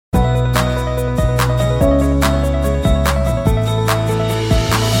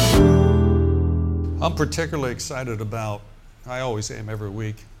I'm particularly excited about, I always am every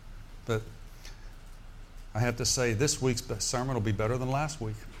week, but I have to say this week's sermon will be better than last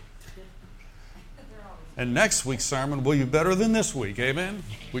week. And next week's sermon will be better than this week. Amen?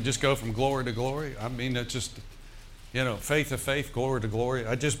 We just go from glory to glory. I mean, it's just, faith to faith, glory to glory.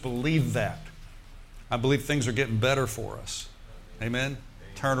 I just believe that. I believe things are getting better for us. Amen?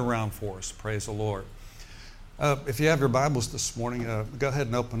 Turn around for us. Praise the Lord. If you have your Bibles this morning, go ahead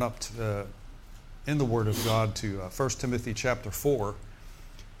and open up in the Word of God to 1 Timothy chapter 4.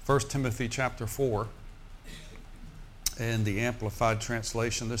 1 Timothy chapter 4. And the Amplified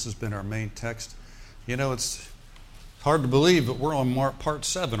Translation. This has been our main text. It's hard to believe, but we're on part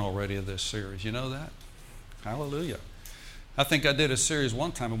 7 already of this series. You know that? Hallelujah. I think I did a series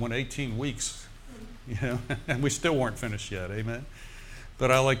one time and went 18 weeks, and we still weren't finished yet. Amen. But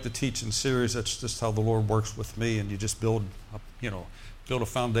I like to teach in series. That's just how the Lord works with me, and you just build a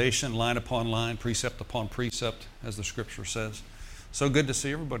foundation, line upon line, precept upon precept, as the Scripture says. So good to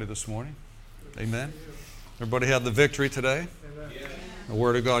see everybody this morning. Amen. Everybody have the victory today? Amen. The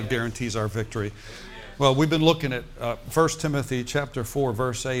Word of God guarantees our victory. Well, we've been looking at 1 Timothy chapter 4,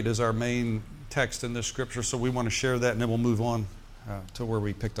 verse 8 as our main text in this Scripture, so we want to share that, and then we'll move on to where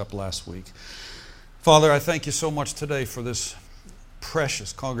we picked up last week. Father, I thank you so much today for this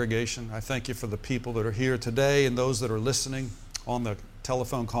precious congregation. I thank you for the people that are here today and those that are listening on the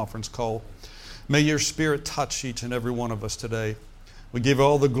telephone conference call. May your Spirit touch each and every one of us today. We give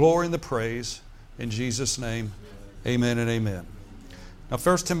all the glory and the praise in Jesus' name. Amen and amen. Now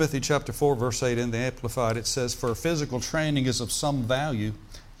 1 Timothy chapter 4, verse 8 in the Amplified, it says, "For physical training is of some value,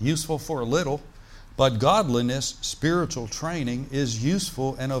 useful for a little, but godliness, spiritual training, is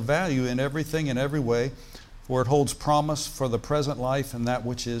useful and of value in everything and every way, for it holds promise for the present life and that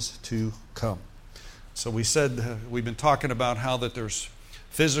which is to come." So we said, we've been talking about how that there's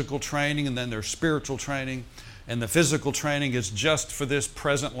physical training and then there's spiritual training. And the physical training is just for this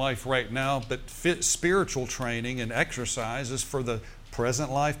present life right now, but spiritual training and exercise is for the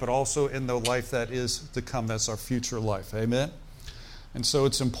present life, but also in the life that is to come. That's our future life. Amen? And so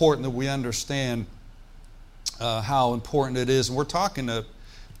it's important that we understand how important it is. And we're talking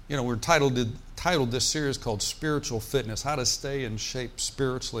we're titled this series called Spiritual Fitness, how to stay in shape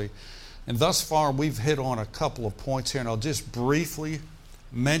spiritually. And thus far, we've hit on a couple of points here, and I'll just briefly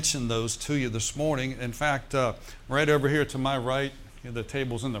mention those to you this morning. In fact, right over here to my right, the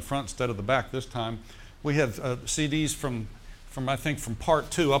table's in the front instead of the back this time, we have CDs from part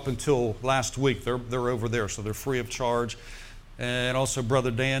 2 up until last week. They're over there, so they're free of charge. And also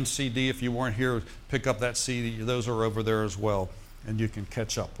Brother Dan's CD, if you weren't here, pick up that CD. Those are over there as well, and you can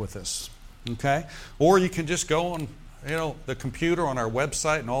catch up with us. Okay? Or you can just go on the computer on our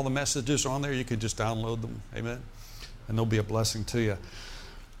website, and all the messages are on there. You can just download them. Amen? And they'll be a blessing to you.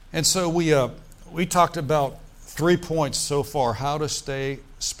 And so we talked about 3 points so far, how to stay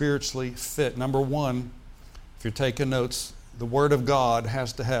spiritually fit. Number 1, if you're taking notes, the Word of God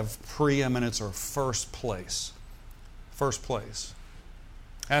has to have preeminence or first place. First place.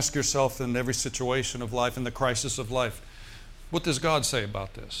 Ask yourself in every situation of life, in the crisis of life, what does God say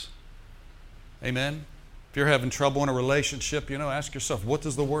about this? Amen? If you're having trouble in a relationship, ask yourself, what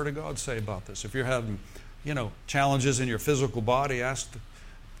does the Word of God say about this? If you're having, challenges in your physical body, ask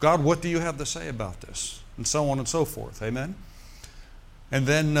God, what do you have to say about this? And so on and so forth. Amen? And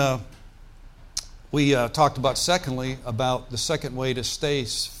then we talked about, secondly, about the second way to stay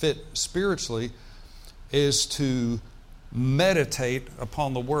fit spiritually is to meditate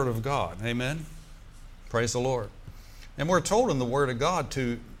upon the Word of God. Amen? Praise the Lord. And we're told in the Word of God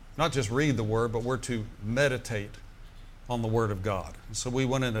to not just read the Word, but we're to meditate on the Word of God. And so we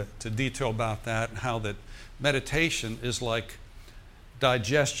went into detail about that and how that meditation is like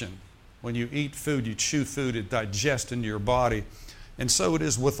digestion. When you eat food, you chew food, it digests into your body. And so it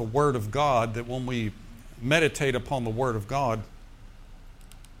is with the Word of God that when we meditate upon the Word of God,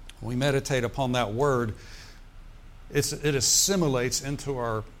 we meditate upon that Word, it assimilates into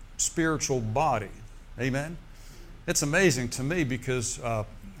our spiritual body. Amen? It's amazing to me because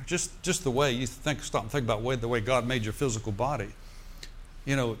just the way you stop and think about the way God made your physical body.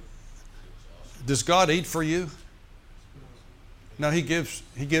 Does God eat for you? No, He gives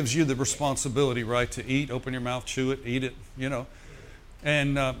you the responsibility, right, to eat, open your mouth, chew it, eat it,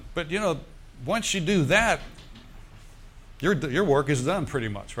 And but once you do that, your work is done pretty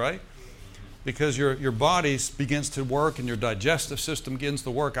much, right? Because your body begins to work and your digestive system begins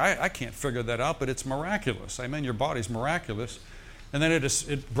to work. I can't figure that out, but it's miraculous. Amen. Your body's miraculous. And then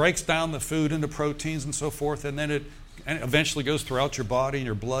it breaks down the food into proteins and so forth, and then it eventually goes throughout your body and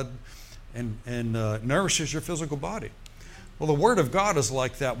your blood and nourishes your physical body. Well, the Word of God is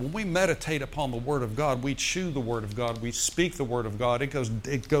like that. When we meditate upon the Word of God, we chew the Word of God, we speak the Word of God.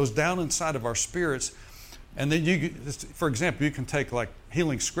 It goes down inside of our spirits. And then for example, you can take like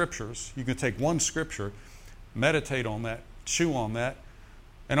healing scriptures. You can take one scripture, meditate on that, chew on that,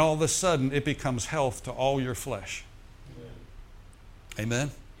 and all of a sudden it becomes health to all your flesh.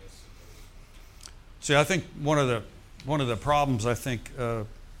 Amen? See, I think one of the problems I think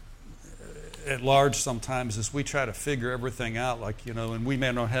at large sometimes is we try to figure everything out, like, and we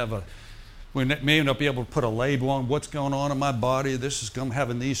may not be able to put a label on what's going on in my body. This is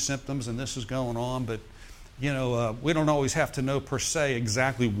having these symptoms and this is going on, but we don't always have to know per se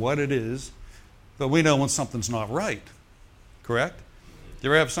exactly what it is, but we know when something's not right. Correct?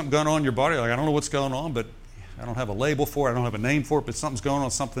 You ever have something going on in your body? Like, I don't know what's going on, but I don't have a label for it. I don't have a name for it, but something's going on,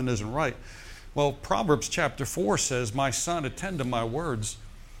 something isn't right. Well, Proverbs chapter 4 says, "My son, attend to my words.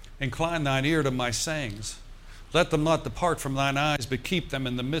 Incline thine ear to my sayings. Let them not depart from thine eyes, but keep them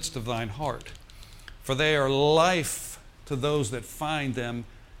in the midst of thine heart. For they are life to those that find them,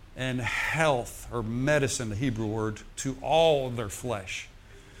 and health," or medicine, the Hebrew word, "to all of their flesh."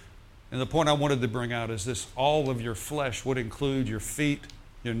 And the point I wanted to bring out is this: all of your flesh would include your feet,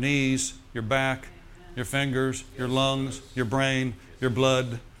 your knees, your back, your fingers, your lungs, your brain, your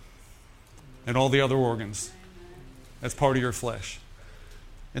blood, and all the other organs. That's part of your flesh.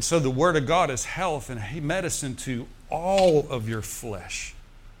 And so the Word of God is health and medicine to all of your flesh.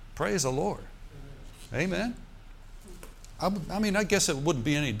 Praise the Lord. Amen. I guess it wouldn't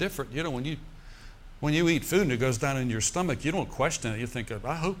be any different. When you eat food and it goes down in your stomach, you don't question it. You think,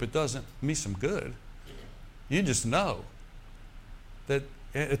 I hope it doesn't me some good. You just know that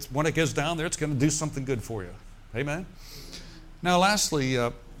when it goes down there, it's going to do something good for you. Amen. Now, lastly,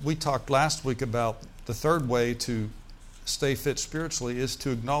 we talked last week about the third way to stay fit spiritually is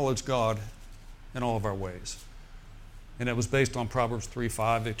to acknowledge God in all of our ways. And it was based on Proverbs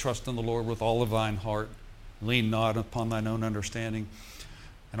 3:5. They trust in the Lord with all of thine heart. Lean not upon thine own understanding.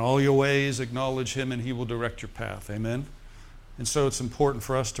 In all your ways acknowledge Him, and He will direct your path. Amen? And so it's important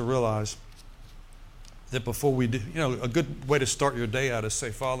for us to realize that before we do, a good way to start your day out is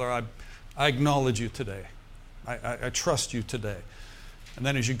say, "Father, I acknowledge you today. I trust you today." And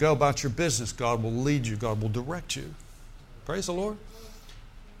then as you go about your business, God will lead you. God will direct you. Praise the Lord.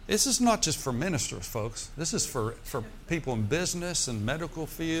 This is not just for ministers, folks. This is for people in business and medical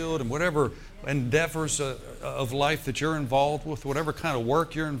field and whatever endeavors of life that you're involved with, whatever kind of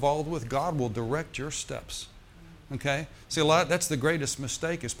work you're involved with. God will direct your steps. Okay? See, that's the greatest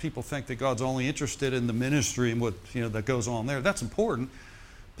mistake is people think that God's only interested in the ministry and what that goes on there. That's important,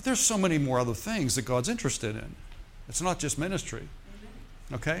 but there's so many more other things that God's interested in. It's not just ministry.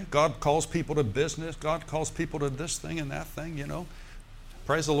 Okay? God calls people to business. God calls people to this thing and that thing,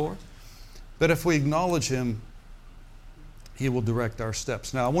 Praise the Lord. But if we acknowledge Him, He will direct our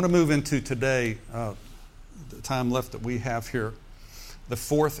steps. Now, I want to move into today, the time left that we have here, the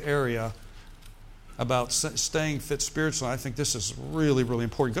fourth area about staying fit spiritually. I think this is really, really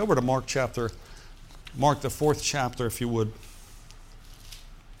important. Go over to Mark, the fourth chapter, if you would.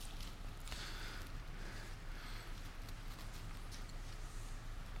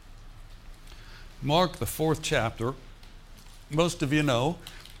 Mark, the fourth chapter. Most of you know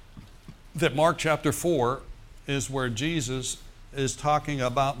that Mark chapter 4 is where Jesus is talking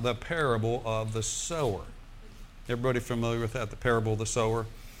about the parable of the sower. Everybody familiar with that, the parable of the sower?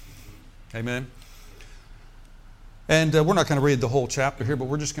 Amen. And we're not going to read the whole chapter here, but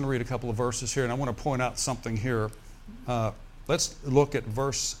we're just going to read a couple of verses here, and I want to point out something here. Let's look at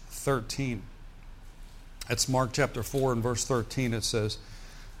verse 13. It's Mark chapter 4 and verse 13. It says,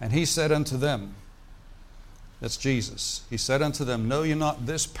 "And He said unto them," that's Jesus. "He said unto them, Know ye not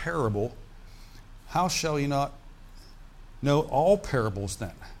this parable? How shall ye not know all parables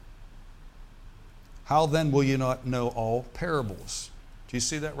then? How then will you not know all parables?" Do you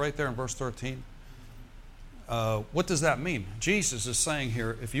see that right there in verse 13? What does that mean? Jesus is saying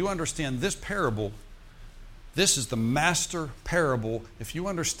here, if you understand this parable, this is the master parable. If you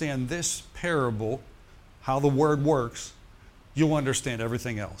understand this parable, how the Word works, you'll understand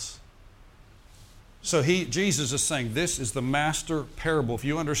everything else. So Jesus is saying this is the master parable. If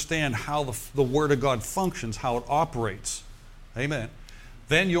you understand how the Word of God functions, how it operates, amen,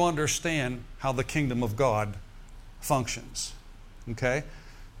 then you'll understand how the kingdom of God functions. Okay?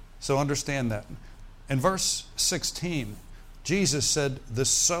 So understand that. In verse 16, Jesus said, "The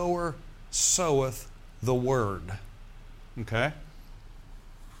sower soweth the word." Okay?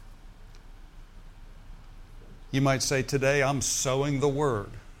 You might say, today I'm sowing the word.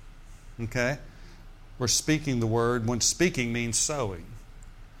 Okay? We're speaking the word when speaking means sowing.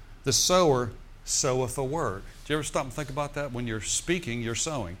 The sower soweth a word. Do you ever stop and think about that? When you're speaking, you're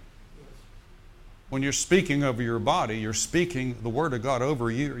sowing. When you're speaking over your body, you're speaking the Word of God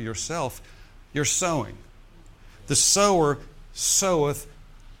over you yourself, you're sowing. The sower soweth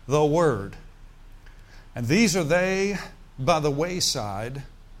the word. And these are they by the wayside,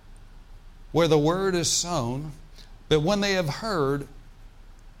 where the word is sown, but when they have heard,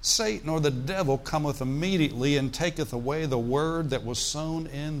 Satan or the devil cometh immediately and taketh away the word that was sown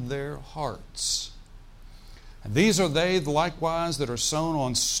in their hearts. And these are they likewise that are sown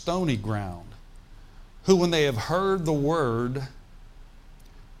on stony ground, who when they have heard the word,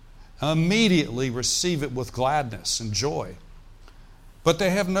 immediately receive it with gladness and joy. But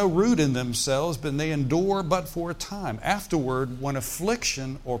they have no root in themselves, but they endure but for a time. Afterward, when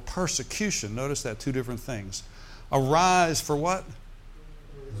affliction or persecution, notice that, two different things, arise for what?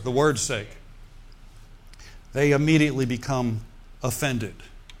 The word's sake. They immediately become offended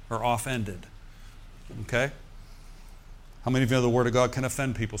or off-ended. Okay? How many of you know the Word of God can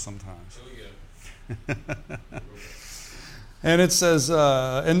offend people sometimes? Oh, yeah. And it says,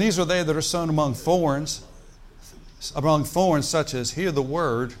 and these are they that are sown among thorns, such as hear the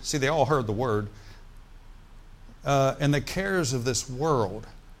word. See, they all heard the word. And the cares of this world,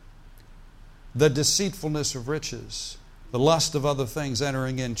 the deceitfulness of riches, the lust of other things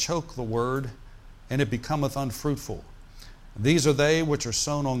entering in, choke the word, and it becometh unfruitful. These are they which are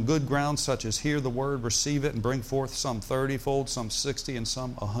sown on good ground, such as hear the word, receive it, and bring forth some 30-fold, some 60, and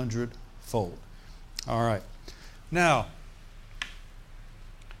some 100-fold. All right. Now,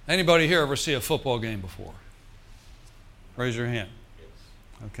 anybody here ever see a football game before? Raise your hand.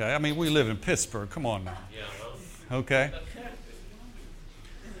 Okay. I mean, we live in Pittsburgh. Come on now. Okay.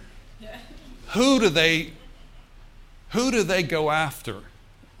 Who do they go after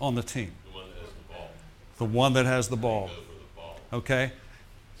on the team? The one that has the ball. Okay.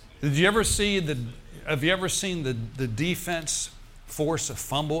 Have you ever seen the defense force a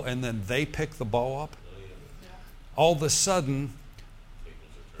fumble and then they pick the ball up? All of a sudden,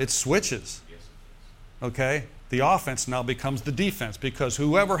 it switches. Okay? The offense now becomes the defense because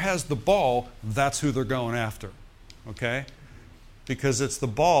whoever has the ball, that's who they're going after. Okay? Because it's the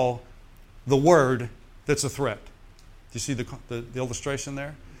ball, the word, that's a threat. Do you see the illustration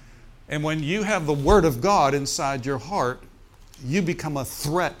there? And when you have the Word of God inside your heart, you become a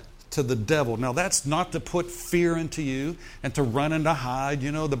threat to the devil. Now, that's not to put fear into you and to run and to hide.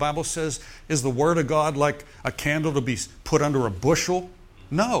 You know, the Bible says, is the Word of God like a candle to be put under a bushel?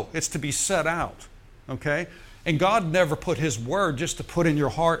 No, it's to be set out. Okay? And God never put His Word just to put in your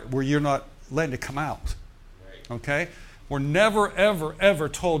heart where you're not letting it come out. Okay? We're never, ever, ever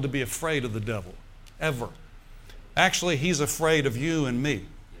told to be afraid of the devil. Ever. Actually, he's afraid of you and me.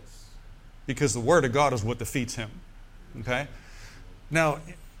 Because the Word of God is what defeats him. Okay? Now,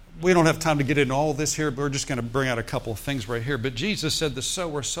 we don't have time to get into all this here, but we're just going to bring out a couple of things right here. But Jesus said, the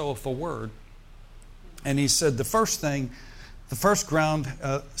sower soweth the word. And He said the first thing, the first ground,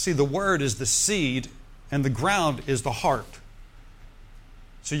 see, the word is the seed, and the ground is the heart.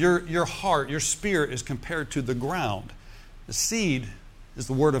 So your heart, your spirit is compared to the ground. The seed is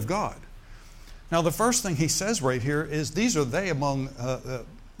the Word of God. Now, the first thing He says right here is, these are they among,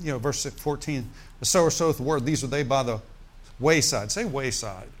 verse 14, the sower soweth the word, these are they by the wayside. Say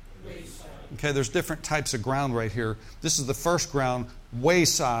wayside. Wayside. Okay, there's different types of ground right here. This is the first ground,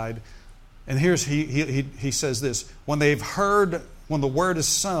 wayside. And here's he says this, when they've heard, when the word is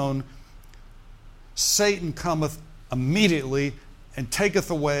sown, Satan cometh immediately and taketh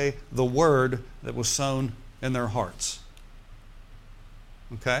away the word that was sown in their hearts.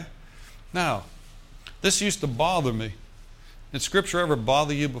 Okay? Now, this used to bother me. Did Scripture ever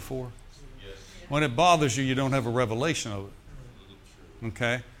bother you before? Yes. When it bothers you, you don't have a revelation of it.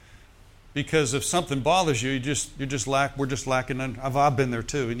 Okay? Because if something bothers you, we're just lacking. I've been there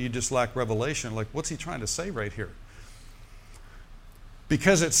too, and you just lack revelation. Like, what's he trying to say right here?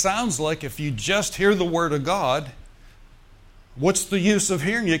 Because it sounds like if you just hear the Word of God, what's the use of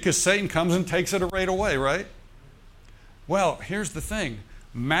hearing it? Because Satan comes and takes it right away, right? Well, here's the thing.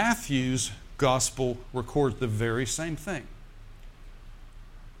 Matthew's Gospel records the very same thing.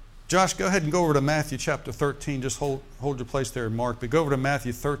 Josh, go ahead and go over to Matthew chapter 13. Just hold your place there, Mark. But go over to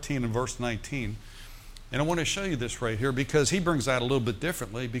Matthew 13 and verse 19. And I want to show you this right here because he brings that a little bit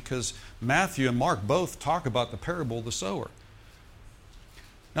differently, because Matthew and Mark both talk about the parable of the sower.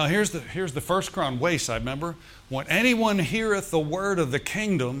 Now here's the first ground, wayside, remember? When anyone heareth the word of the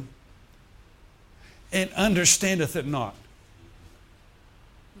kingdom and understandeth it not,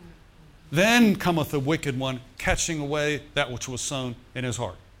 then cometh the wicked one, catching away that which was sown in his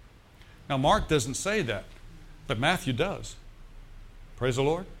heart. Now, Mark doesn't say that, but Matthew does. Praise the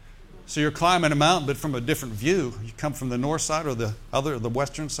Lord. So you're climbing a mountain, but from a different view. You come from the north side or the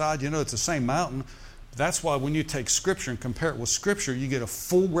western side. It's the same mountain. That's why when you take Scripture and compare it with Scripture, you get a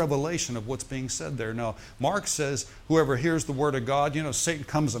full revelation of what's being said there. Now, Mark says, whoever hears the word of God, Satan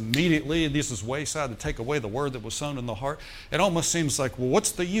comes immediately, and this is wayside to take away the word that was sown in the heart. It almost seems like, well,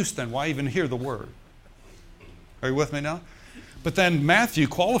 what's the use then? Why even hear the word? Are you with me now? But then Matthew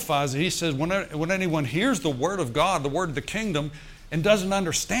qualifies it. He says, when anyone hears the word of God, the word of the kingdom, and doesn't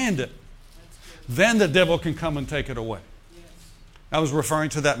understand it, then the devil can come and take it away. I was referring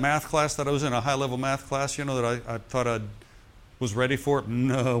to that math class that I was in, a high-level math class, that I thought I was ready for it.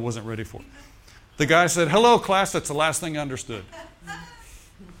 No, I wasn't ready for it. The guy said, hello, class. That's the last thing I understood.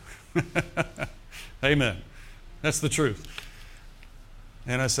 Amen. That's the truth.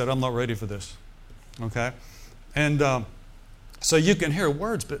 And I said, I'm not ready for this. Okay? And so you can hear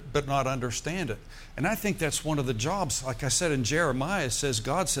words but not understand it. And I think that's one of the jobs. Like I said in Jeremiah,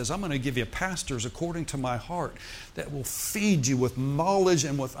 God says, I'm going to give you pastors according to my heart that will feed you with knowledge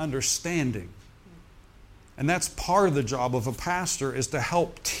and with understanding. And that's part of the job of a pastor, is to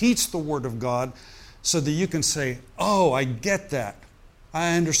help teach the Word of God so that you can say, oh, I get that.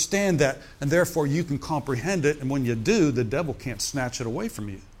 I understand that. And therefore you can comprehend it. And when you do, the devil can't snatch it away from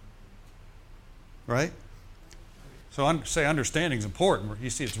you. Right? So say understanding is important. You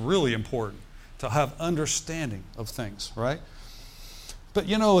see, it's really important to have understanding of things, right? But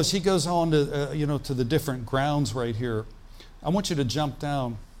as he goes on to to the different grounds right here, I want you to jump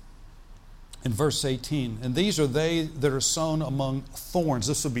down in verse 18. And these are they that are sown among thorns.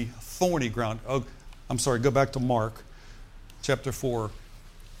 This will be thorny ground. Oh, I'm sorry, go back to Mark chapter 4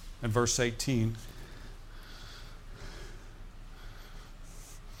 and verse 18.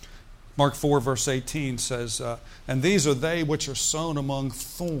 Mark 4 verse 18 says, and these are they which are sown among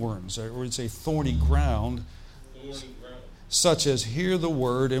thorns, or it's a thorny ground, such as hear the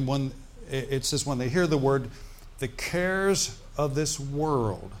word, and when it says when they hear the word, the cares of this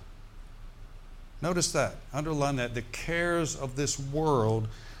world. Notice that, underline that, the cares of this world,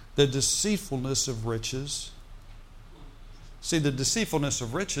 the deceitfulness of riches. See, the deceitfulness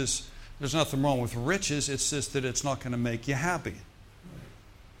of riches, there's nothing wrong with riches, it's just that it's not going to make you happy.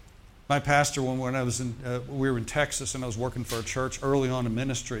 My pastor, when I was we were in Texas and I was working for a church early on in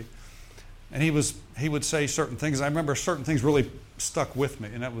ministry, and he would say certain things. I remember certain things really stuck with me,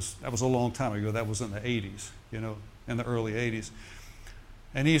 and that was a long time ago. That was in the 80s, in the early 80s.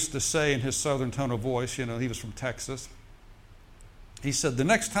 And he used to say in his southern tone of voice, he was from Texas. He said, the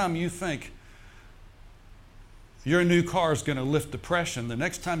next time you think your new car is going to lift depression, the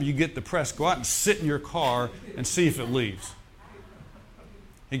next time you get depressed, go out and sit in your car and see if it leaves.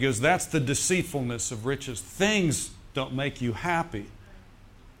 He goes, that's the deceitfulness of riches. Things don't make you happy.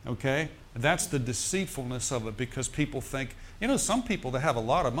 Okay? That's the deceitfulness of it, because people think, some people that have a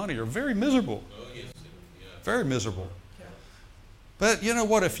lot of money are very miserable. Very miserable. But you know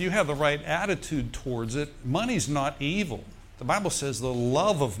what? If you have the right attitude towards it, money's not evil. The Bible says the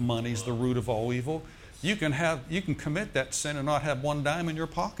love of money is the root of all evil. You can commit that sin and not have one dime in your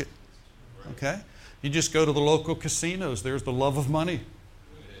pocket. Okay? You just go to the local casinos. There's the love of money.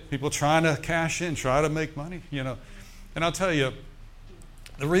 People trying to cash in, try to make money, And I'll tell you,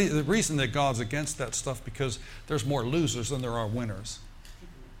 the reason that God's against that stuff, because there's more losers than there are winners.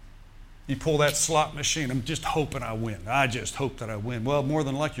 You pull that slot machine, I'm just hoping I win. I just hope that I win. Well, more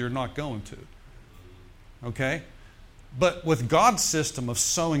than likely, you're not going to. Okay? But with God's system of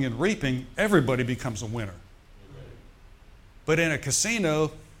sowing and reaping, everybody becomes a winner. But in a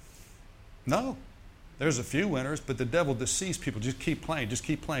casino, no. There's a few winners, but the devil deceives people. Just keep playing, just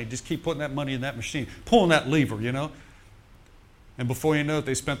keep playing, just keep putting that money in that machine, pulling that lever, And before you know it,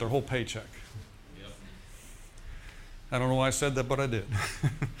 they spent their whole paycheck. Yep. I don't know why I said that, but I did.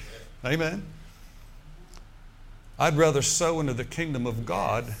 Amen. I'd rather sow into the kingdom of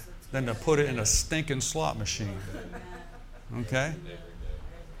God than to put it in a stinking slot machine. Okay?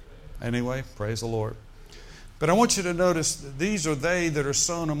 Anyway, praise the Lord. But I want you to notice, these are they that are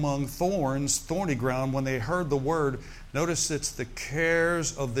sown among thorns, thorny ground. When they heard the word, notice it's the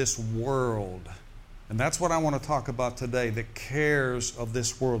cares of this world. And that's what I want to talk about today, the cares of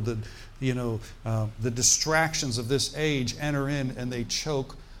this world. The distractions of this age enter in and they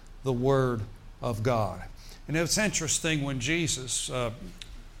choke the word of God. And it's interesting, when Jesus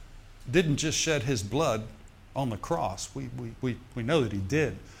didn't just shed his blood on the cross. We know that he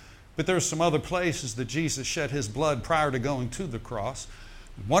did. But there's some other places that Jesus shed his blood prior to going to the cross.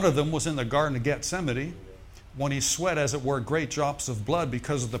 One of them was in the Garden of Gethsemane, when he sweat, as it were, great drops of blood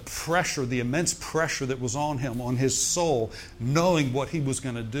because of the pressure, the immense pressure that was on him, on his soul, knowing what he was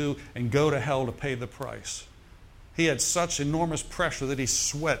going to do and go to hell to pay the price. He had such enormous pressure that he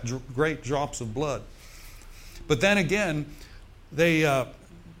sweat great drops of blood. But then again,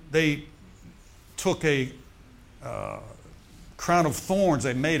 they took a crown of thorns.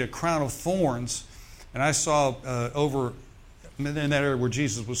 They made a crown of thorns. And I saw over in that area where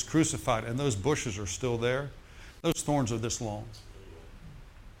Jesus was crucified, and those bushes are still there. Those thorns are this long.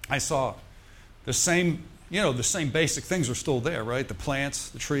 I saw the same, the same basic things are still there, right? The plants,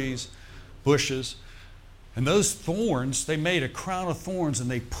 the trees, bushes. And those thorns, they made a crown of thorns and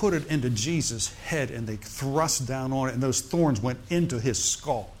they put it into Jesus' head and they thrust down on it, and those thorns went into his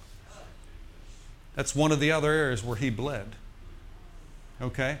skull. That's one of the other areas where he bled.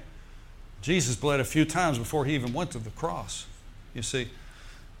 Okay? Jesus bled a few times before he even went to the cross, you see.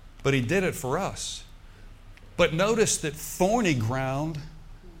 But he did it for us. But notice that thorny ground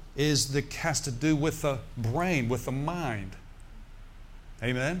has to do with the brain, with the mind.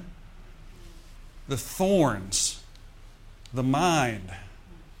 Amen? The thorns, the mind,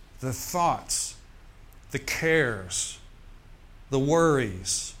 the thoughts, the cares, the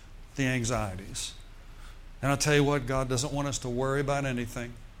worries, the anxieties. And I'll tell you what, God doesn't want us to worry about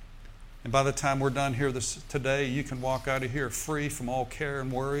anything. And by the time we're done here today, you can walk out of here free from all care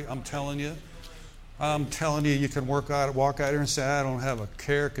and worry. I'm telling you, you can walk out here and say, I don't have a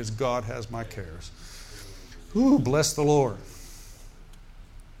care because God has my cares. Ooh, bless the Lord.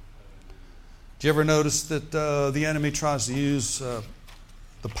 Do you ever notice that the enemy tries to use the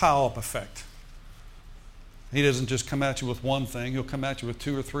pile-up effect? He doesn't just come at you with one thing. He'll come at you with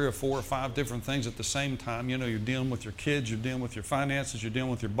 2 or 3 or 4 or 5 different things at the same time. You're dealing with your kids, you're dealing with your finances, you're dealing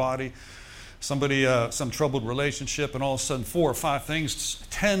with your body, some troubled relationship, and all of a sudden 4 or 5 things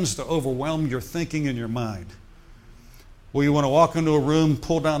tends to overwhelm your thinking and your mind. Well, you want to walk into a room,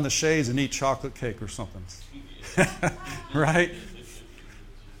 pull down the shades, and eat chocolate cake or something. Right?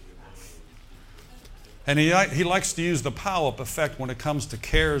 And he likes to use the pile-up effect when it comes to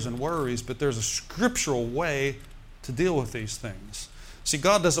cares and worries, but there's a scriptural way to deal with these things. See,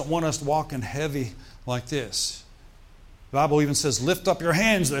 God doesn't want us walking heavy like this. The Bible even says, lift up your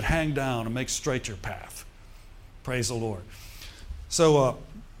hands that hang down and make straight your path. Praise the Lord. So,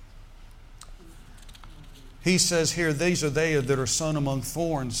 he says here, these are they that are sown among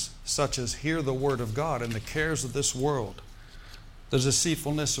thorns, such as hear the word of God, and the cares of this world, the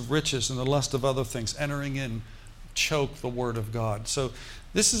deceitfulness of riches and the lust of other things, entering in, choke the word of God. So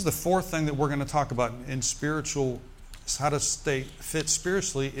this is the 4th thing that we're going to talk about in spiritual, how to stay fit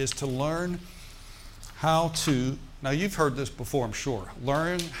spiritually, is to learn how to, now you've heard this before, I'm sure,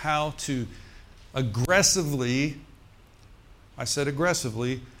 learn how to aggressively, I said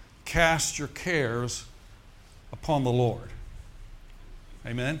aggressively, cast your cares upon the Lord.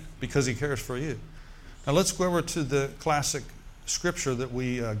 Amen? Because he cares for you. Now let's go over to the classic scripture that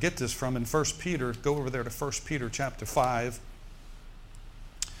we get this from in 1 Peter. Go over there to 1 Peter chapter 5.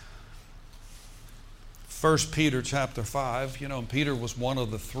 1 Peter chapter 5. Peter was one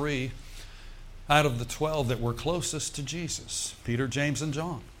of the 3 out of the 12 that were closest to Jesus. Peter, James, and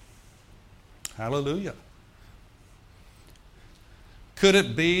John. Hallelujah. Could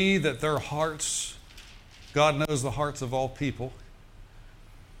it be that their hearts, God knows the hearts of all people?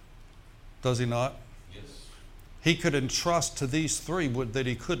 Does he not? He could entrust to these 3 that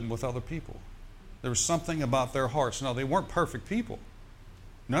he couldn't with other people. There was something about their hearts. Now, they weren't perfect people.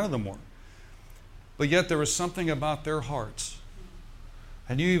 None of them were. But yet there was something about their hearts.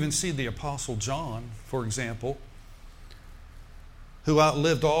 And you even see the Apostle John, for example, who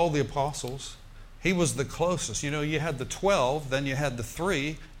outlived all the apostles. He was the closest. You had the 12, then you had the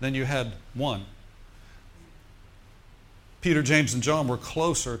 3, then you had 1. Peter, James, and John were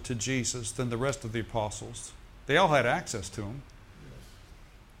closer to Jesus than the rest of the apostles. They all had access to him.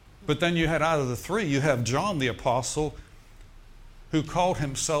 But then you had, out of the 3, you have John the apostle, who called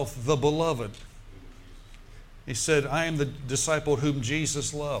himself the beloved. He said, I am the disciple whom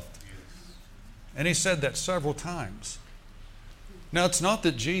Jesus loved. And he said that several times. Now, it's not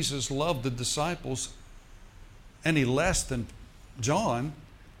that Jesus loved the disciples any less than John.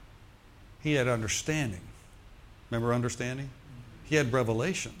 He had understanding. Remember understanding? He had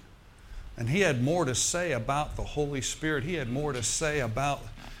revelation. And he had more to say about the Holy Spirit. He had more to say about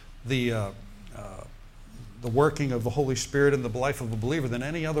the working of the Holy Spirit in the life of a believer than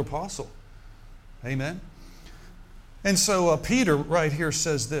any other apostle. Amen? And so Peter right here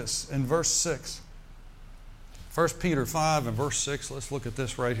says this in verse 6. 1 Peter 5 and verse 6. Let's look at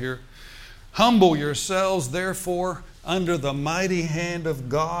this right here. Humble yourselves, therefore, under the mighty hand of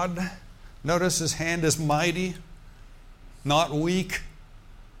God. Notice his hand is mighty, not weak,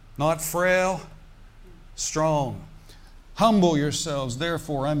 not frail, strong. Humble yourselves,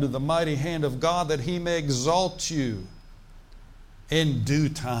 therefore, under the mighty hand of God, that He may exalt you in due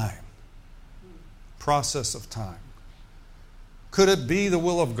time. Process of time. Could it be the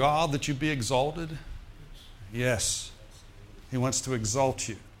will of God that you be exalted? Yes. He wants to exalt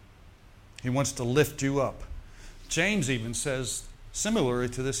you. He wants to lift you up. James even says, similarly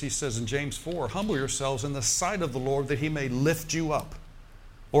to this, he says in James 4, humble yourselves in the sight of the Lord that He may lift you up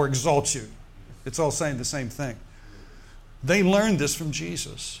or exalt you. It's all saying the same thing. They learned this from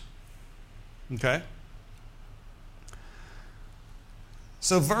Jesus. Okay?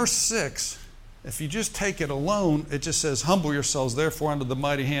 So verse 6, if you just take it alone, it just says, humble yourselves therefore under the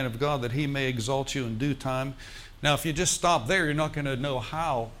mighty hand of God that He may exalt you in due time. Now if you just stop there, you're not going to know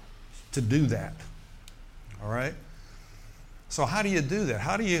how to do that. All right? So how do you do that?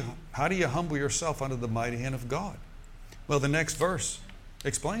 How do you humble yourself under the mighty hand of God? Well, the next verse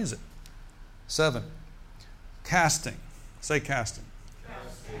explains it. 7. Casting. Say casting.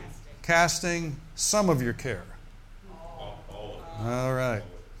 Casting some of your care. All right.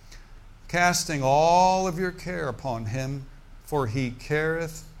 Casting all of your care upon Him, for He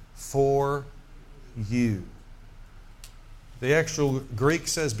careth for you. The actual Greek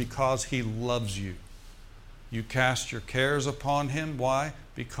says, because He loves you. You cast your cares upon Him. Why?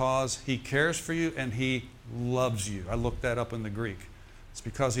 Because He cares for you and He loves you. I looked that up in the Greek. It's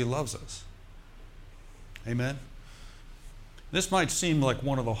because He loves us. Amen? This might seem like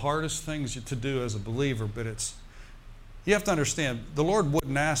one of the hardest things to do as a believer, but you have to understand, the Lord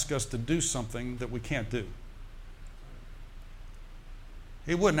wouldn't ask us to do something that we can't do.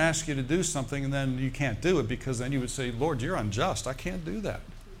 He wouldn't ask you to do something and then you can't do it, because then you would say, Lord, you're unjust. I can't do that.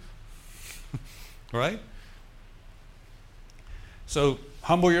 Right? So,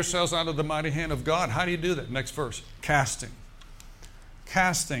 humble yourselves out of the mighty hand of God. How do you do that? Next verse. Casting.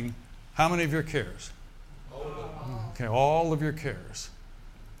 Casting, how many of your cares? Okay, all of your cares.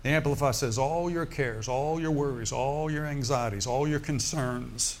 The Amplified says, all your cares, all your worries, all your anxieties, all your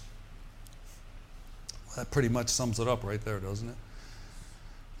concerns. That pretty much sums it up right there, doesn't it?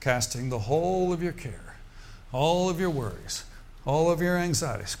 Casting the whole of your care, all of your worries, all of your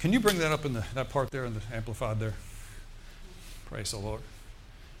anxieties. Can you bring that up in that part there in the Amplified there? Praise the Lord.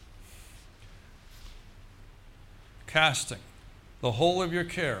 Casting the whole of your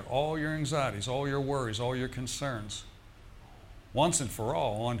care, all your anxieties, all your worries, all your concerns, once and for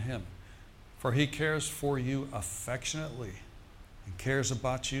all on Him. For He cares for you affectionately and cares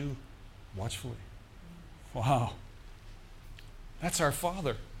about you watchfully. Wow. That's our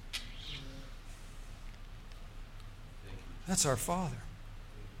Father. That's our Father.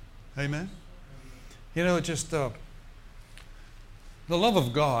 Amen? You know, the love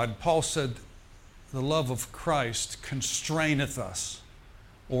of God, Paul said, the love of Christ constraineth us,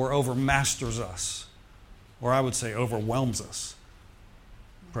 or overmasters us, or I would say overwhelms us.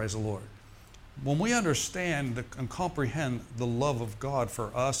 Praise the Lord. When we understand and comprehend the love of God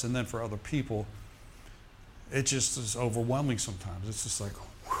for us and then for other people, it just is overwhelming sometimes. It's just like,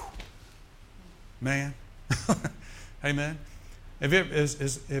 whew, man. Amen. Have you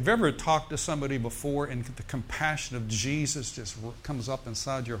ever talked to somebody before and the compassion of Jesus just comes up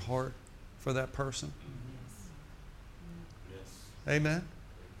inside your heart for that person? Yes. Amen.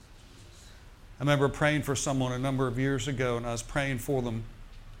 I remember praying for someone a number of years ago, and I was praying for them,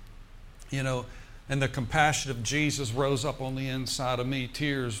 and the compassion of Jesus rose up on the inside of me.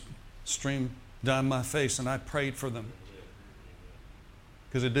 Tears streamed down my face, and I prayed for them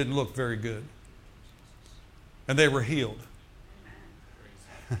because it didn't look very good. And they were healed.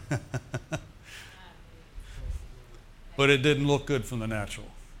 But it didn't look good from the natural.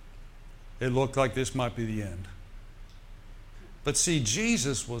 It looked like this might be the end. But see,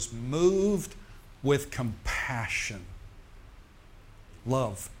 Jesus was moved with compassion.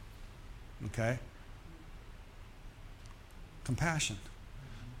 Love. Okay? Compassion.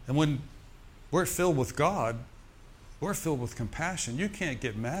 And when we're filled with God, we're filled with compassion. You can't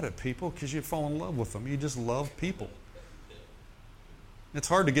get mad at people because you fall in love with them. You just love people. It's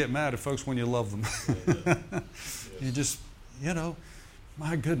hard to get mad at folks when you love them. You just,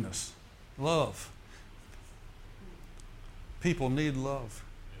 my goodness, love. People need love.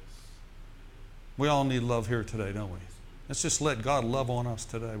 We all need love here today, don't we? Let's just let God love on us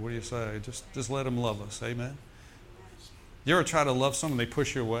today. What do you say? Just let Him love us. Amen? You ever try to love someone, they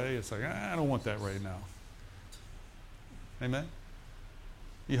push you away? It's like, I don't want that right now. Amen?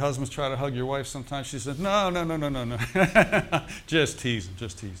 You husbands try to hug your wife sometimes. She says, no. Just teasing.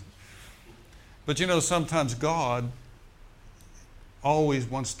 But sometimes God always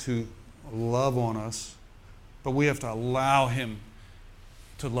wants to love on us, but we have to allow Him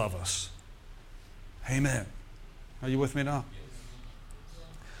to love us. Amen. Are you with me now?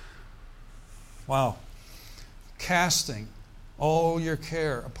 Wow. Casting all your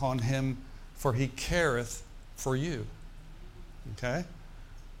care upon him, for he careth for you. Okay?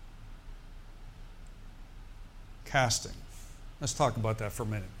 Casting. Let's talk about that for a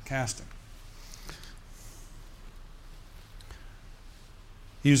minute. Casting.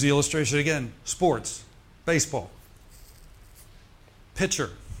 Use the illustration again. Sports. Baseball. Pitcher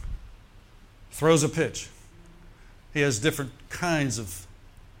throws a pitch. He has different kinds of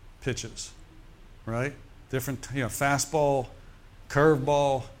pitches, right? Different, fastball,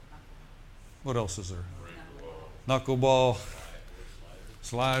 curveball. What else is there? Knuckleball,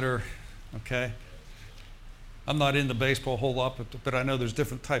 slider. Okay. I'm not into baseball a whole lot, but I know there's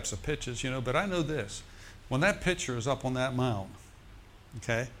different types of pitches, But I know this. When that pitcher is up on that mound,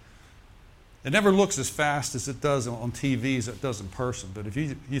 okay, it never looks as fast as it does on TV as it does in person. But if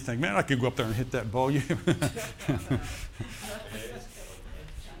you think, man, I could go up there and hit that ball.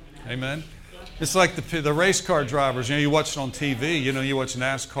 Amen? It's like the race car drivers. You watch it on TV. You watch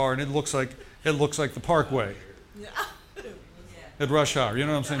NASCAR, and it looks like the Parkway at rush hour. You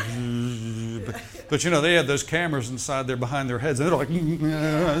know what I'm saying? But they have those cameras inside there behind their heads, and they're like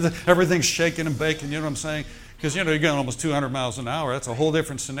everything's shaking and baking. You know what I'm saying? Because you're going almost 200 miles an hour. That's a whole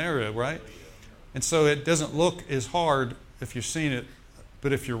different scenario, right? And so it doesn't look as hard if you've seen it,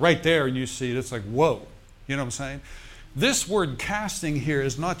 but if you're right there and you see it, it's like, whoa. You know what I'm saying? This word casting here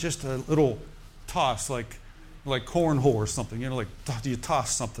is not just a little toss like cornhole or something, like you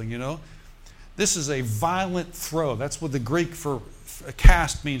toss something, This is a violent throw. That's what the Greek for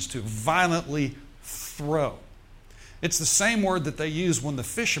cast means, to violently throw. It's the same word that they use when the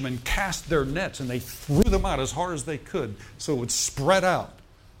fishermen cast their nets and they threw them out as hard as they could so it would spread out.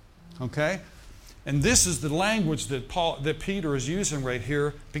 Okay? And this is the language that Peter is using right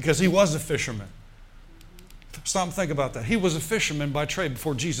here because he was a fisherman. Stop and think about that. He was a fisherman by trade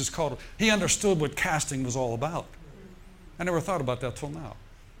before Jesus called him. He understood what casting was all about. I never thought about that till now.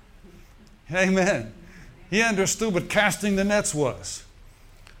 Amen. He understood what casting the nets was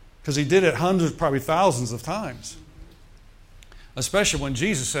because he did it hundreds, probably thousands of times. Especially when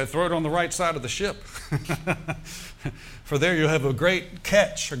Jesus said, throw it on the right side of the ship. For there you'll have a great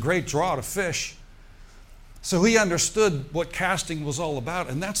catch, a great draw to fish. So he understood what casting was all about.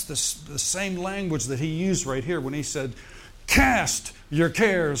 And that's the same language that he used right here when he said, cast your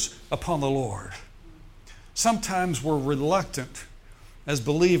cares upon the Lord. Sometimes we're reluctant as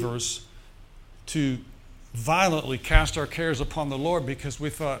believers to violently cast our cares upon the Lord because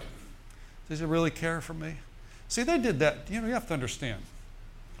we thought, does he really care for me? See, they did that. You have to understand.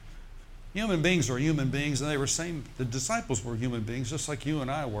 Human beings are human beings, and the disciples were human beings, just like you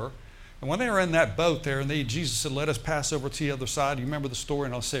and I were. And when they were in that boat there, and Jesus said, let us pass over to the other side. You remember the story,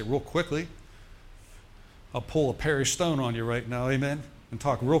 and I'll say it real quickly. I'll pull a Perry Stone on you right now, amen? And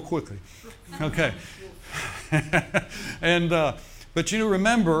talk real quickly. Okay. But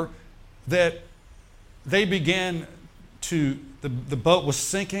remember that they began to, the boat was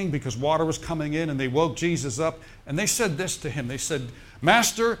sinking because water was coming in, and they woke Jesus up, and they said this to him. They said,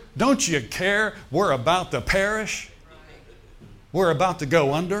 Master, don't you care? We're about to perish. We're about to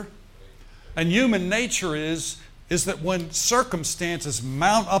go under. And human nature is that when circumstances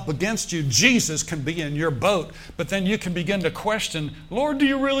mount up against you, Jesus can be in your boat, but then you can begin to question, Lord, do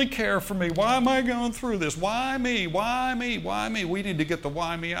you really care for me? Why am I going through this? Why me? Why me? Why me? We need to get the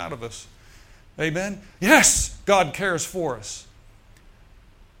why me out of us. Amen? Yes, God cares for us.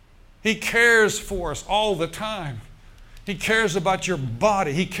 He cares for us all the time. He cares about your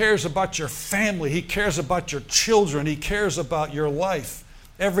body. He cares about your family. He cares about your children. He cares about your life.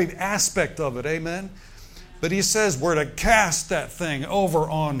 Every aspect of it. Amen? But he says we're to cast that thing over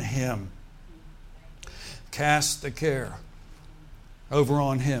on him. Cast the care over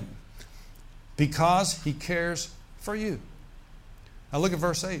on him. Because he cares for you. Now look at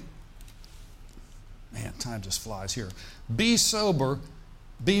verse 8. Man, time just flies here. Be sober,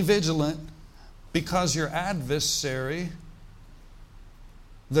 be vigilant, because your adversary,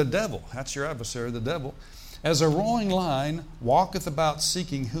 the devil, that's your adversary, the devil, as a roaring lion, walketh about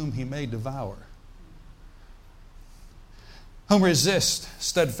seeking whom he may devour. Whom resist,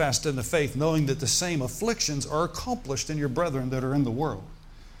 steadfast in the faith, knowing that the same afflictions are accomplished in your brethren that are in the world.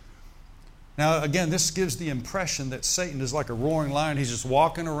 Now, again, this gives the impression that Satan is like a roaring lion. He's just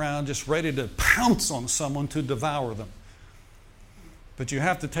walking around, just ready to pounce on someone to devour them. But you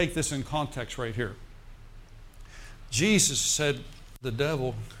have to take this in context right here. Jesus said, the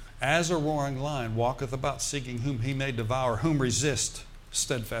devil, as a roaring lion, walketh about seeking whom he may devour, whom resist,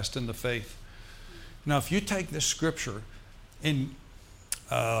 steadfast in the faith. Now, if you take this scripture in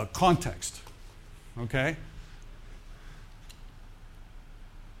context, okay,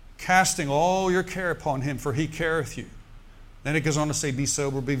 casting all your care upon him, for he careth you. Then it goes on to say, be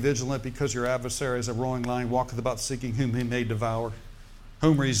sober, be vigilant, because your adversary is a roaring lion, walketh about seeking whom he may devour.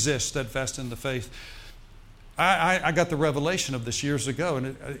 Whom resist, steadfast in the faith. I got the revelation of this years ago,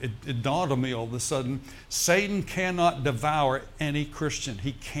 and it dawned on me all of a sudden. Satan cannot devour any Christian.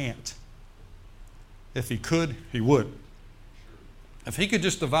 He can't. If he could, he would. If he could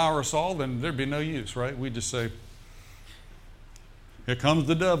just devour us all, then there'd be no use, right? We'd just say, here comes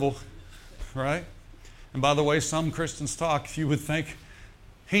the devil, right? And by the way, some Christians talk, you would think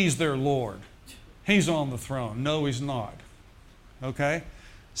he's their Lord. He's on the throne. No, he's not. Okay?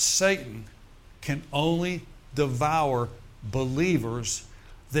 Satan can only devour believers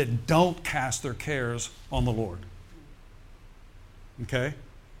that don't cast their cares on the Lord. Okay?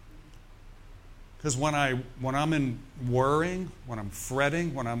 Because when I'm in worrying, when I'm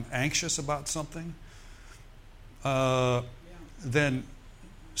fretting, when I'm anxious about something, then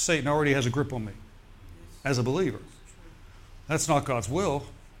Satan already has a grip on me as a believer. That's not God's will.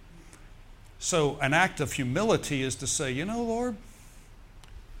 So an act of humility is to say, you know, Lord,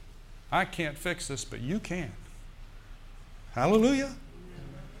 I can't fix this, but you can. Hallelujah.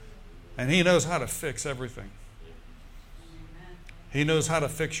 And he knows how to fix everything. He knows how to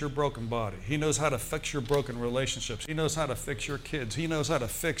fix your broken body. He knows how to fix your broken relationships. He knows how to fix your kids. He knows how to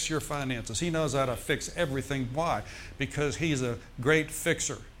fix your finances. He knows how to fix everything. Why? Because he's a great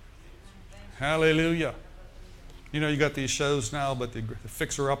fixer. Hallelujah. You know, you got these shows now, but the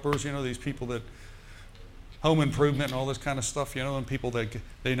fixer-uppers, you know, these people that home improvement and all this kind of stuff, you know, and people that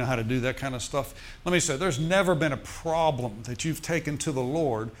they know how to do that kind of stuff. Let me say, there's never been a problem that you've taken to the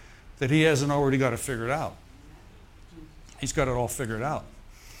Lord that he hasn't already got it figured out. He's got it all figured out.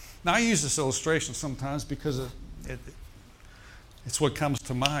 Now, I use this illustration sometimes because it's what comes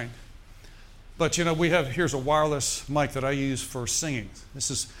to mind. But, you know, here's a wireless mic that I use for singing. This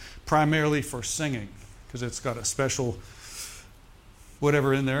is primarily for singing because it's got a special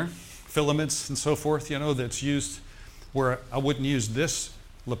whatever in there, filaments and so forth, you know, that's used where I wouldn't use this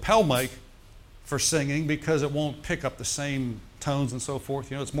lapel mic for singing because it won't pick up the same tones and so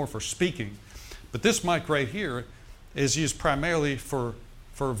forth. You know, it's more for speaking. But this mic right here is used primarily for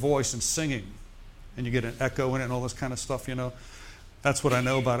voice and singing. And you get an echo in it and all this kind of stuff, you know. That's what I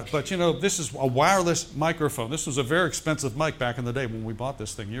know about it. But, you know, this is a wireless microphone. This was a very expensive mic back in the day when we bought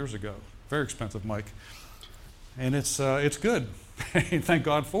this thing years ago. Very expensive mic. And it's good. Thank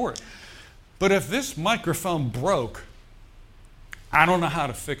God for it. But if this microphone broke, I don't know how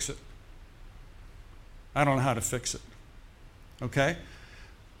to fix it. I don't know how to fix it. Okay?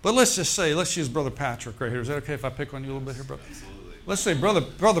 But let's just say, let's use Brother Patrick right here. Is that okay if I pick on you a little bit here, brother? Absolutely. Let's say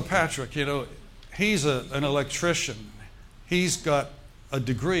Brother Patrick, you know, he's an electrician. He's got a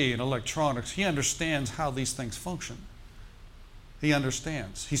degree in electronics. He understands how these things function. He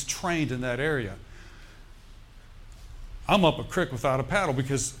understands. He's trained in that area. I'm up a creek without a paddle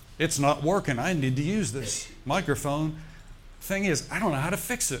because it's not working. I need to use this microphone. Thing is, I don't know how to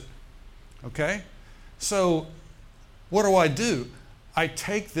fix it. Okay? So what do? I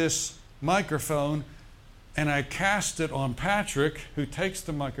take this microphone and I cast it on Patrick, who takes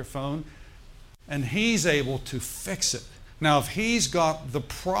the microphone, and he's able to fix it. Now, if he's got the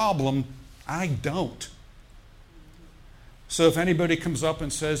problem, I don't. So if anybody comes up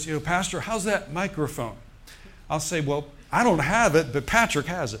and says, you know, Pastor, how's that microphone? I'll say, well, I don't have it, but Patrick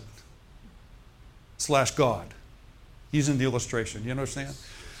has it. / God. Using the illustration. You understand?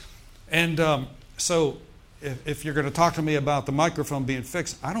 And so if you're going to talk to me about the microphone being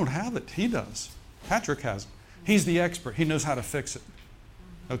fixed, I don't have it. He does. Patrick has it. He's the expert. He knows how to fix it.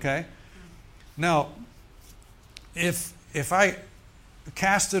 Okay? Now, if I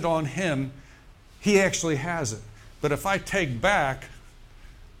cast it on him, he actually has it. But if I take back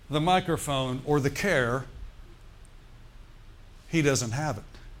the microphone or the care, he doesn't have it.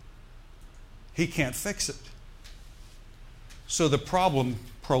 He can't fix it. So the problem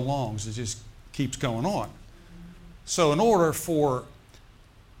prolongs. It just keeps going on. So in order for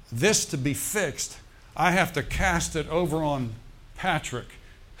this to be fixed, I have to cast it over on Patrick,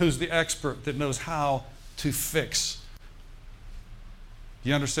 who's the expert that knows how to fix.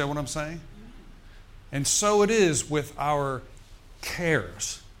 You understand what I'm saying? And so it is with our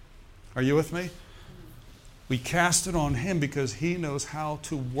cares. Are you with me? We cast it on him because he knows how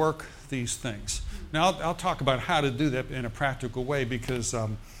to work these things. Now, I'll talk about how to do that in a practical way because a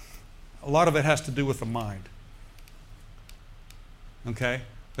lot of it has to do with the mind. Okay?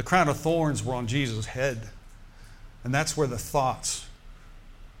 The crown of thorns were on Jesus' head. And that's where the thoughts,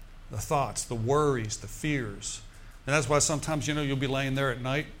 the worries, the fears. And that's why sometimes, you know, you'll be laying there at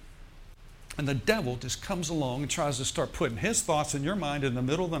night And the devil just comes along and tries to start putting his thoughts in your mind in the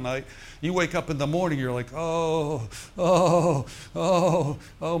middle of the night. You wake up in the morning, you're like, oh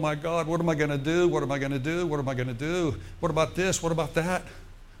my God, what am I going to do? What am I going to do? What am I going to do? What about this? What about that?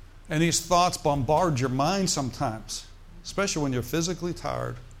 And these thoughts bombard your mind sometimes, especially when you're physically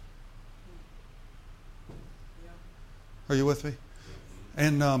tired. Are you with me?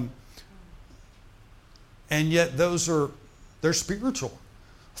 And yet they're spiritual.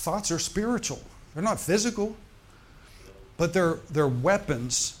 Thoughts are spiritual. They're not physical. But they're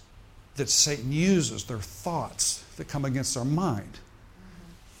weapons that Satan uses. They're thoughts that come against our mind.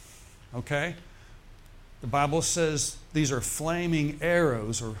 Okay? The Bible says these are flaming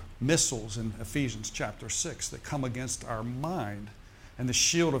arrows or missiles in Ephesians chapter 6 that come against our mind. And the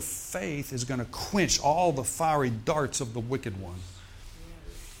shield of faith is going to quench all the fiery darts of the wicked one.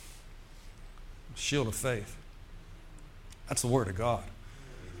 Shield of faith. That's the Word of God.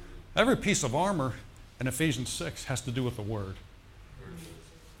 Every piece of armor in Ephesians 6 has to do with the Word.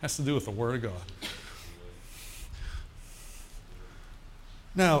 Has to do with the Word of God.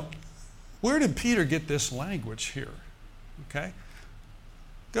 Now, where did Peter get this language here? Okay?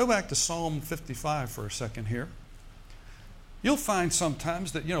 Go back to Psalm 55 for a second here. You'll find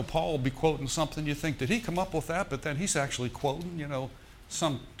sometimes that, Paul will be quoting something. You think, did he come up with that? But then he's actually quoting,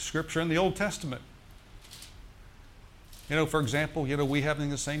 some scripture in the Old Testament. For example, we having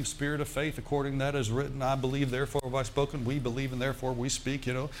the same spirit of faith, according to that is written, I believe, therefore have I spoken, we believe, and therefore we speak,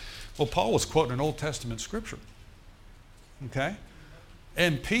 Well, Paul was quoting an Old Testament scripture. Okay?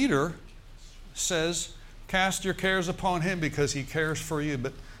 And Peter says, cast your cares upon him because he cares for you.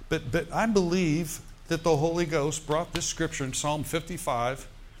 But I believe that the Holy Ghost brought this scripture in Psalm 55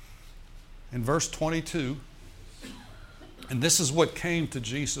 in verse 22. And this is what came to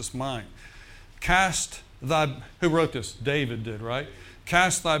Jesus' mind. Who wrote this? David did, right?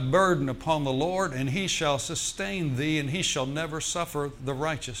 Cast thy burden upon the Lord, and he shall sustain thee, and he shall never suffer the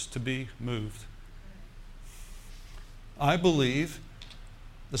righteous to be moved. I believe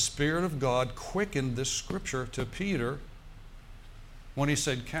the Spirit of God quickened this scripture to Peter when he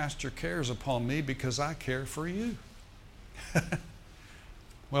said, cast your cares upon me because I care for you.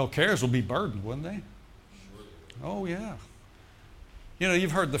 Well, cares will be burdened, wouldn't they? Oh, yeah.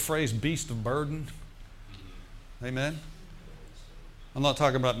 You've heard the phrase beast of burden. Amen? I'm not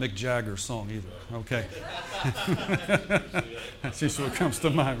talking about Mick Jagger's song either. Okay. That's just what comes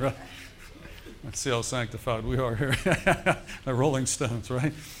to mind, right? Let's see how sanctified we are here. The Rolling Stones,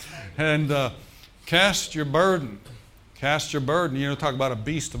 right? And cast your burden. Cast your burden. Talk about a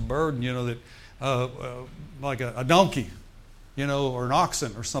beast of burden, that like a donkey, or an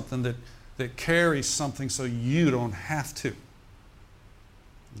oxen or something that carries something so you don't have to.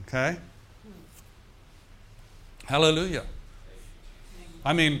 Okay? Hallelujah.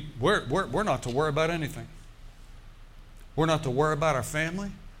 I mean, we're not to worry about anything. We're not to worry about our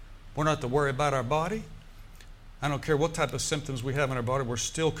family. We're not to worry about our body. I don't care what type of symptoms we have in our body, we're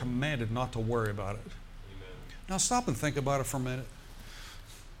still commanded not to worry about it. Amen. Now stop and think about it for a minute.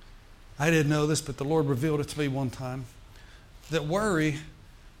 I didn't know this, but the Lord revealed it to me one time, that worry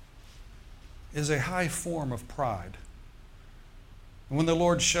is a high form of pride. And when the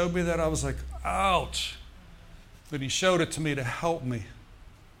Lord showed me that, I was like, ouch. But He showed it to me to help me.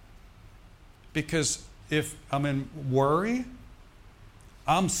 Because if I'm in worry,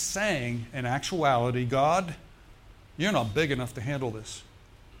 I'm saying in actuality, God, you're not big enough to handle this.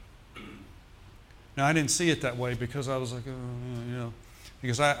 Now, I didn't see it that way because I was like,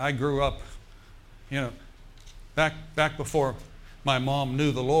 because I grew up, back before my mom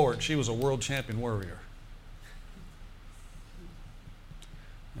knew the Lord, she was a world champion warrior.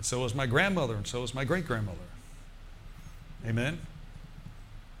 And so was my grandmother, and so was my great-grandmother. Amen?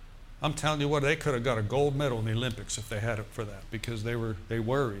 I'm telling you what, they could have got a gold medal in the Olympics if they had it for that, because they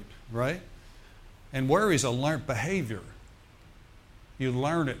worried, right? And worry is a learned behavior. You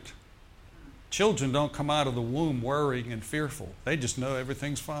learn it. Children don't come out of the womb worrying and fearful. They just know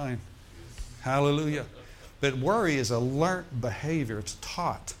everything's fine. Hallelujah. But worry is a learned behavior. It's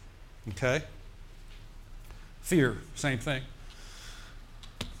taught. Okay? Fear, same thing.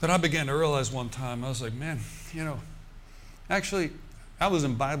 But I began to realize one time, I was like, man, actually, I was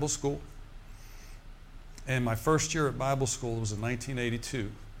in Bible school. And my first year at Bible school was in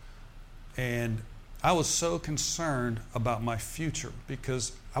 1982. And I was so concerned about my future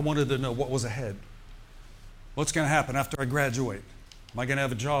because I wanted to know what was ahead. What's going to happen after I graduate? Am I going to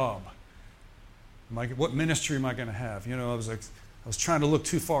have a job? What ministry am I going to have? I was trying to look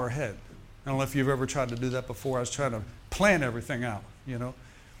too far ahead. I don't know if you've ever tried to do that before. I was trying to plan everything out,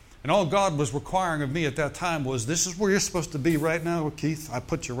 And all God was requiring of me at that time was, this is where you're supposed to be right now, Keith. I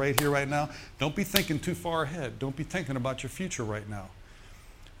put you right here, right now. Don't be thinking too far ahead. Don't be thinking about your future right now.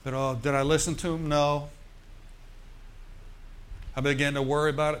 But did I listen to him? No. I began to worry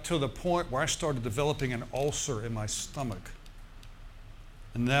about it to the point where I started developing an ulcer in my stomach.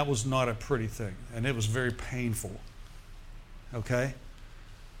 And that was not a pretty thing. And it was very painful. Okay?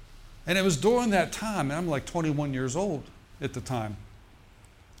 And it was during that time, and I'm like 21 years old at the time,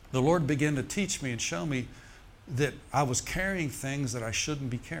 the Lord began to teach me and show me that I was carrying things that I shouldn't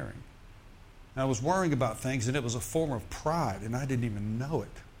be carrying. And I was worrying about things, and it was a form of pride, and I didn't even know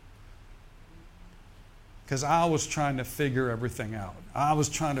it. Because I was trying to figure everything out. I was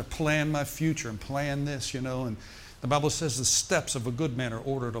trying to plan my future and plan this, and the Bible says the steps of a good man are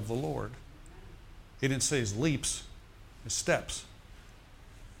ordered of the Lord. He didn't say his leaps, his steps.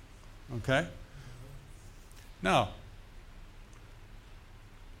 Okay? Now,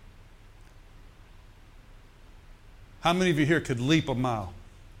 how many of you here could leap a mile?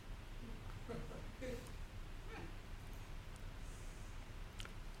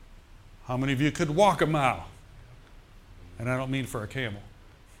 How many of you could walk a mile? And I don't mean for a camel.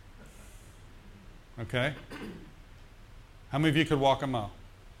 Okay? How many of you could walk a mile?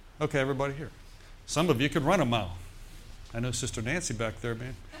 Okay, everybody here. Some of you could run a mile. I know Sister Nancy back there,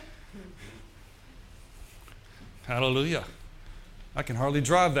 man. Hallelujah. I can hardly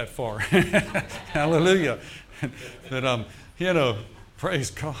drive that far. Hallelujah. But,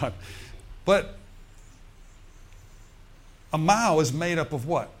 praise God. But a mile is made up of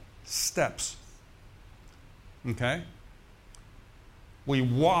what? Steps. Okay? We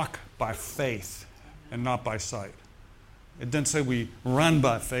walk by faith and not by sight. It didn't say we run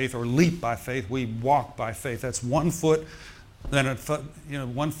by faith or leap by faith. We walk by faith. That's one foot, then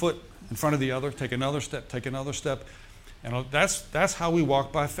one foot in front of the other. Take another step. Take another step. And that's how we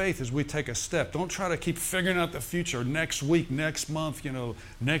walk by faith, is we take a step. Don't try to keep figuring out the future next week, next month,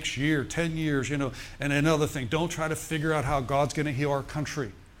 next year, 10 years, And another thing, don't try to figure out how God's going to heal our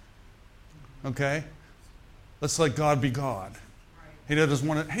country. Okay? Let's let God be God. He doesn't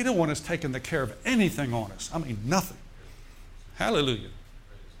want us taking the care of anything on us. I mean, nothing. Hallelujah.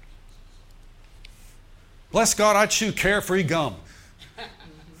 Bless God, I chew carefree gum.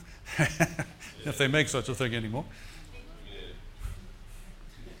 If they make such a thing anymore.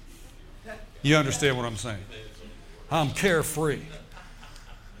 You understand what I'm saying? I'm carefree.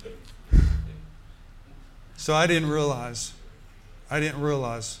 So I didn't realize,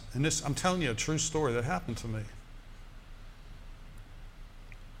 and this, I'm telling you a true story that happened to me.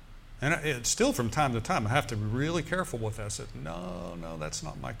 And it's still from time to time, I have to be really careful with that. I said, no, that's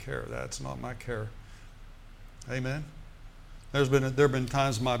not my care. That's not my care. Amen? There have been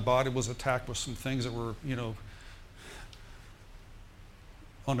times my body was attacked with some things that were,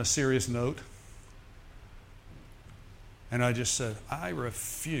 on a serious note. And I just said, I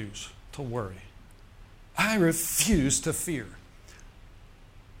refuse to worry. I refuse to fear.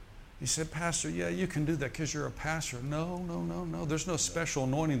 He said, Pastor, yeah, you can do that because you're a pastor. No. There's no special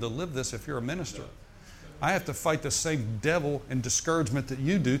anointing to live this if you're a minister. I have to fight the same devil and discouragement that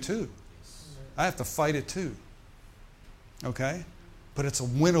you do too. I have to fight it too. Okay? But it's a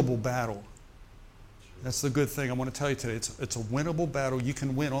winnable battle. That's the good thing I want to tell you today. It's a winnable battle you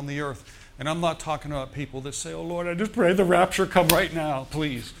can win on the earth. And I'm not talking about people that say, oh, Lord, I just pray the rapture come right now,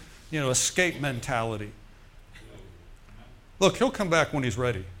 please. Escape mentality. Look, He'll come back when He's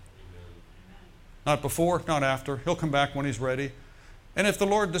ready. Not before, not after. He'll come back when He's ready. And if the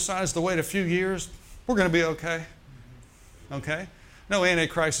Lord decides to wait a few years, we're going to be okay. Okay? No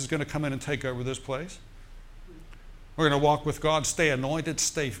Antichrist is going to come in and take over this place. We're going to walk with God, stay anointed,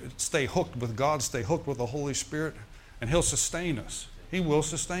 stay hooked with God, stay hooked with the Holy Spirit, and He'll sustain us. He will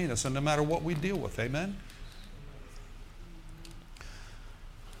sustain us, and no matter what we deal with. Amen?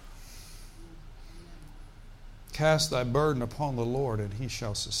 Cast thy burden upon the Lord, and He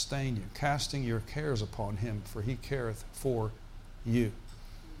shall sustain you. Casting your cares upon Him, for He careth for you.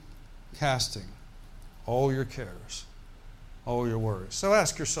 Casting all your cares, all your worries. So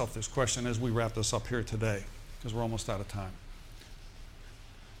ask yourself this question as we wrap this up here today, because we're almost out of time.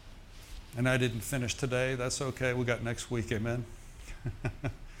 And I didn't finish today. That's okay. We got next week. Amen?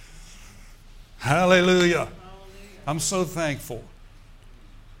 Hallelujah. I'm so thankful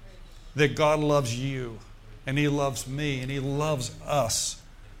that God loves you, and He loves me, and He loves us.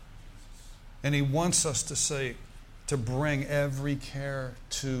 And He wants us to bring every care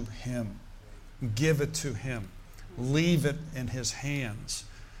to Him. Give it to Him. Leave it in His hands.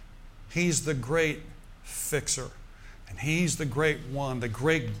 He's the great fixer. And He's the great one, the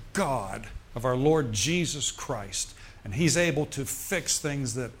great God of our Lord Jesus Christ. And He's able to fix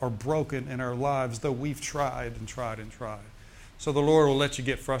things that are broken in our lives, though we've tried and tried and tried. So the Lord will let you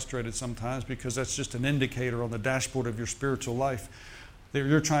get frustrated sometimes because that's just an indicator on the dashboard of your spiritual life that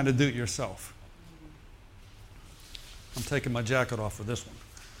you're trying to do it yourself. I'm taking my jacket off for this one.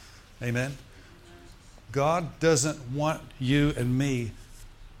 Amen. God doesn't want you and me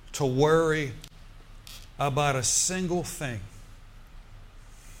to worry about a single thing.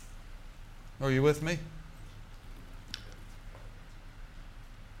 Are you with me?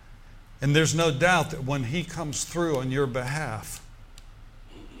 And there's no doubt that when He comes through on your behalf.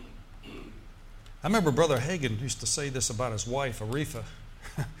 I remember Brother Hagin used to say this about his wife, Aretha.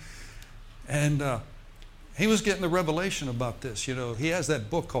 And he was getting the revelation about this. You know, he has that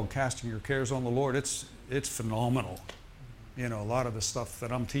book called Casting Your Cares on the Lord. It's phenomenal. You know, a lot of the stuff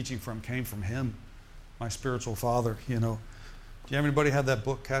that I'm teaching from came from him, my spiritual father, you know. Do you have anybody have that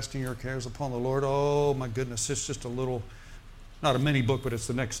book, Casting Your Cares Upon the Lord? Oh, my goodness, it's just a little, not a mini book, but it's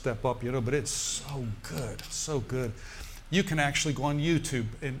the next step up, you know, but it's so good, so good. You can actually go on YouTube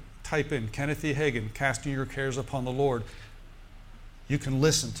and type in Kenneth E. Hagin, Casting Your Cares Upon the Lord. You can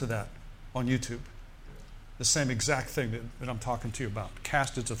listen to that on YouTube. The same exact thing that I'm talking to you about.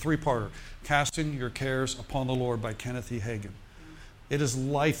 It's a 3-parter. Casting Your Cares Upon the Lord by Kenneth E. Hagin. It is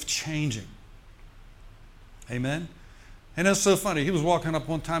life-changing. Amen? And it's so funny. He was walking up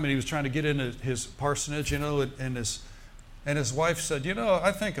one time and he was trying to get into his parsonage, you know, and his wife said, you know,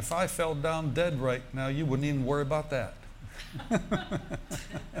 I think if I fell down dead right now, you wouldn't even worry about that.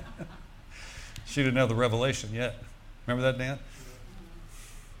 She didn't have the revelation yet. Remember that, Dan?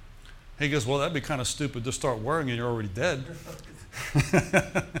 He goes, well, that'd be kind of stupid to start worrying and you're already dead. You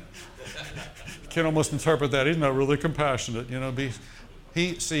can almost interpret that. He's not really compassionate, you know.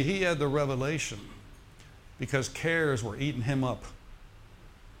 He had the revelation because cares were eating him up.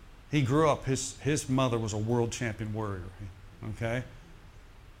 He grew up, his mother was a world champion warrior, okay?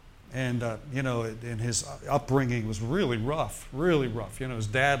 And, you know, and his upbringing was really rough, really rough. You know, his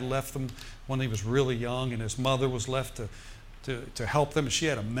dad left him when he was really young and his mother was left to help them. She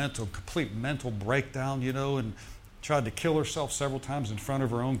had a complete mental breakdown, you know, and tried to kill herself several times in front of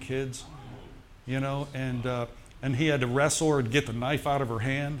her own kids, you know, and he had to wrestle her to get the knife out of her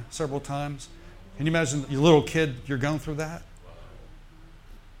hand several times. Can you imagine your little kid, you're going through that?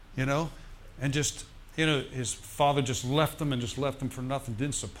 You know, and just, you know, his father just left them for nothing,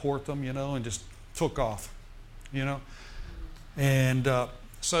 didn't support them, you know, and just took off, you know. And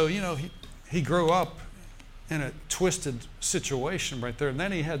so, you know, he grew up in a twisted situation right there. And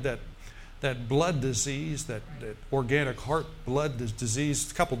then he had that blood disease, that organic heart blood disease,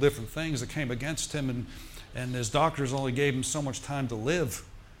 a couple different things that came against him. And his doctors only gave him so much time to live.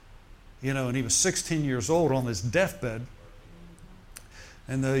 You know, and he was 16 years old on his deathbed.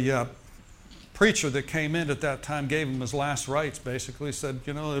 And the preacher that came in at that time gave him his last rites, basically. Said,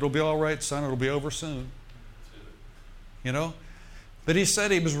 you know, it'll be all right, son. It'll be over soon. You know? But he said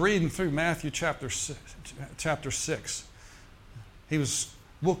he was reading through Matthew chapter 6. He was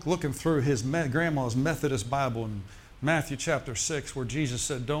looking through his grandma's Methodist Bible in Matthew chapter 6 where Jesus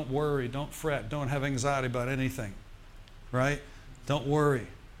said, don't worry, don't fret, don't have anxiety about anything. Right? Don't worry.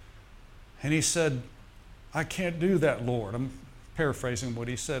 And he said, I can't do that, Lord. I'm paraphrasing what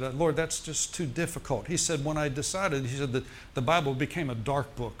he said. Lord, that's just too difficult. He said, when I decided, he said that the Bible became a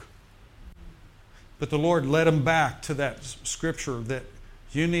dark book. But the Lord led him back to that scripture that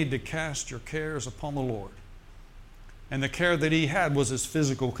you need to cast your cares upon the Lord. And the care that he had was his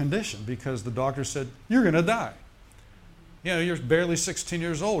physical condition because the doctor said, you're going to die. You know, you're barely 16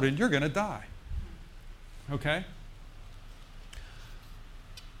 years old and you're going to die. Okay?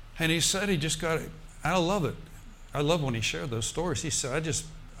 And he said he just got it. I love it. I love when he shared those stories. He said,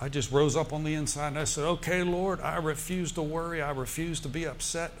 I just rose up on the inside and I said, okay, Lord, I refuse to worry. I refuse to be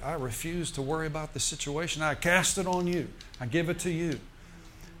upset. I refuse to worry about the situation. I cast it on you. I give it to you.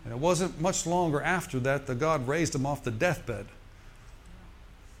 And it wasn't much longer after that God raised him off the deathbed.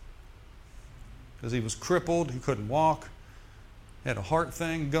 Because he was crippled. He couldn't walk. He had a heart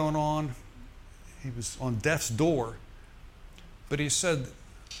thing going on. He was on death's door. But he said,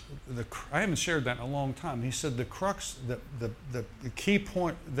 I haven't shared that in a long time. He said the crux, the key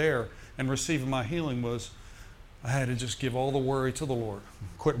point there in receiving my healing was I had to just give all the worry to the Lord.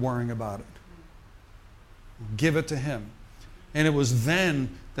 Quit worrying about it. Give it to Him. And it was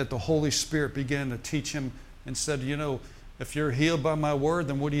then that the Holy Spirit began to teach him and said, you know, if you're healed by my word,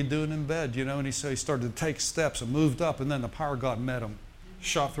 then what are you doing in bed? You know, and he started to take steps and moved up, and then the power of God met him,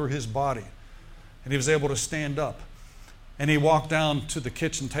 shot through his body, and he was able to stand up. And he walked down to the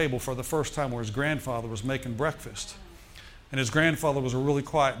kitchen table for the first time where his grandfather was making breakfast. And his grandfather was a really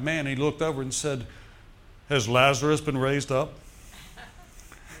quiet man. He looked over and said, Has Lazarus been raised up?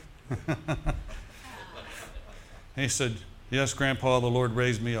 He said, yes, Grandpa, the Lord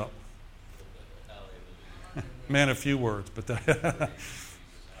raised me up. Man, a few words, but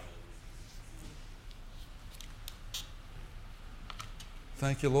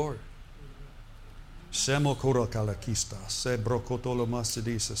thank you, Lord. When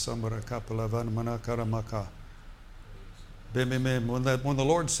the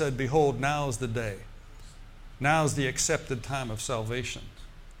Lord said, behold, now is the day. Now is the accepted time of salvation.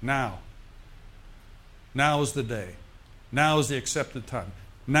 Now. Now is the day. Now is the accepted time.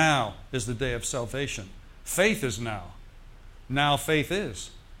 Now is the day of salvation. Faith is now. Now faith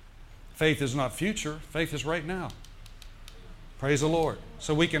is. Faith is not future. Faith is right now. Praise the Lord.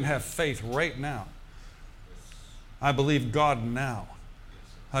 So we can have faith right now. I believe God now.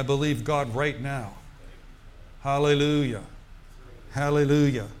 I believe God right now. Hallelujah.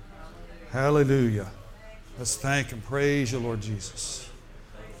 Hallelujah. Hallelujah. Let's thank Him. Praise you, Lord Jesus.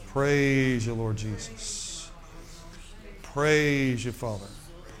 Praise you, Lord Jesus. Praise you, Father.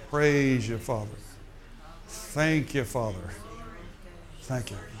 Praise you, Father. Thank you, Father.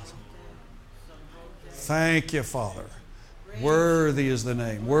 Thank you. Thank you, Father. Worthy is the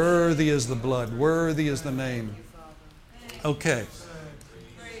name. Worthy is the blood. Worthy is the name. Okay.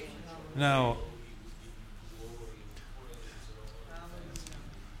 Now,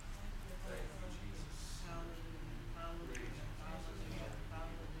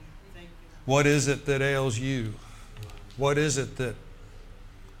 what is it that ails you? What is it that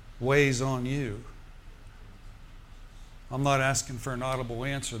weighs on you? I'm not asking for an audible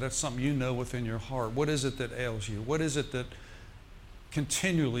answer. That's something you know within your heart. What is it that ails you? What is it that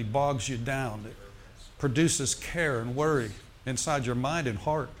continually bogs you down, that produces care and worry inside your mind and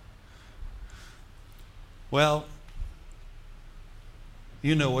heart? Well,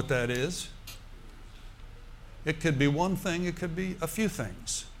 you know what that is. It could be one thing, it could be a few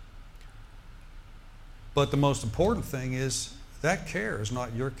things. But the most important thing is that care is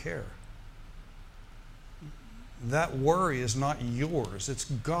not your care. That worry is not yours, it's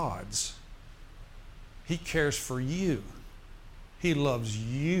God's. He cares for you. He loves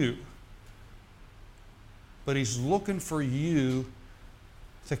you. But He's looking for you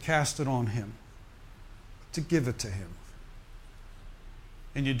to cast it on Him, to give it to Him.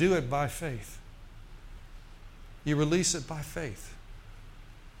 And you do it by faith. You release it by faith.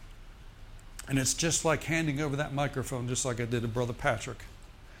 And it's just like handing over that microphone, just like I did to Brother Patrick.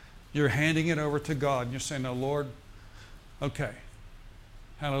 You're handing it over to God, and you're saying, "Now, Lord, okay,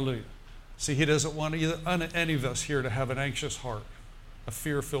 hallelujah." See, He doesn't want any of us here to have an anxious heart, a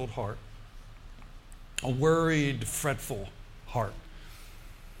fear-filled heart, a worried, fretful heart.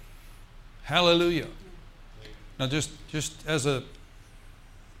 Hallelujah. Now, just as a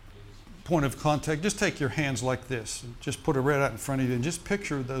point of contact, just take your hands like this, and just put it right out in front of you, and just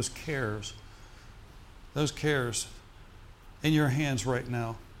picture those cares in your hands right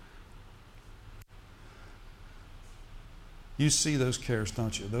now. You see those cares,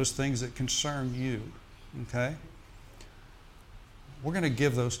 don't you? Those things that concern you, okay? We're going to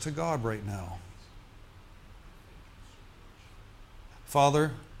give those to God right now.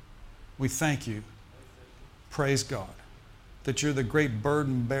 Father, we thank you, praise God, that you're the great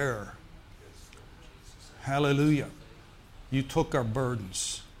burden bearer. Hallelujah. You took our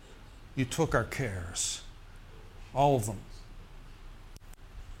burdens. You took our cares. All of them.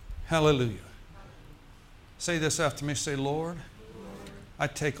 Hallelujah. Say this after me. Say, Lord, I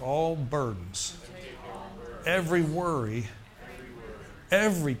take all burdens, every worry,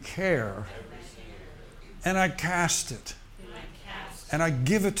 every care, and I cast it. And I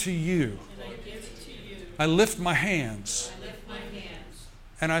give it to you. I lift my hands.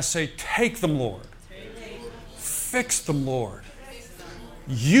 And I say, take them, Lord. Fix them, Lord.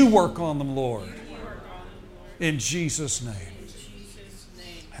 You work on them, Lord. In Jesus' name.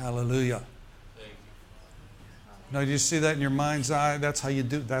 Hallelujah. Now, do you see that in your mind's eye? That's how you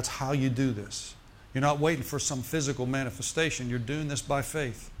do this. You're not waiting for some physical manifestation. You're doing this by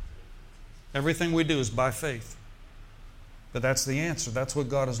faith. Everything we do is by faith. But that's the answer. That's what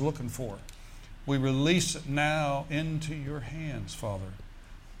God is looking for. We release it now into your hands, Father,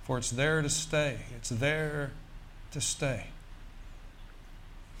 for it's there to stay. It's there to stay.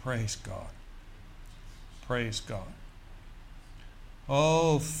 Praise God. Praise God.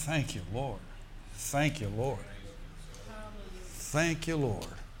 Oh, thank you, Lord. Thank you, Lord. Thank you, Lord.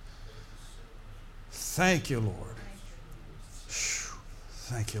 Thank you, Lord.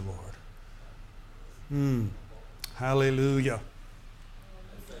 Thank you, Lord. Hallelujah.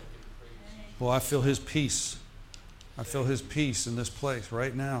 Well, I feel His peace. I feel His peace in this place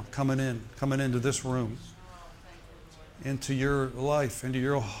right now, coming into this room. into your life, into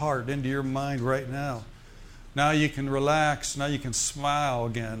your heart, into your mind right now. Now you can relax. Now you can smile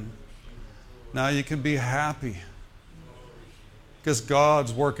again. Now you can be happy because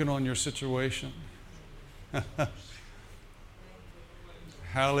God's working on your situation.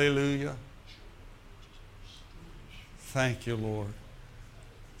 Hallelujah. Thank you, Lord.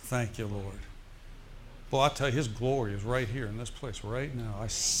 Thank you, Lord. Well, I tell you, His glory is right here in this place right now. I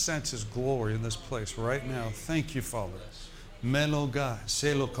sense His glory in this place right now. Thank you, Father. Meloga,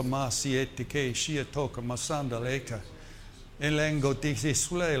 selo kamasi etike, shiatoka masanda leka. Elengo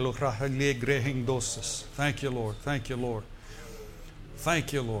tisulelo rahalegre hingdosas. Thank you, Lord. Thank you, Lord.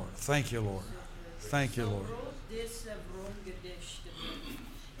 Thank you, Lord. Thank you, Lord. Thank you, Lord.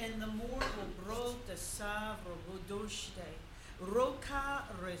 And the more bro the savro godoshte, roka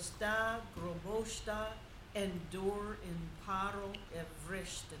resta grobosta, endure in paro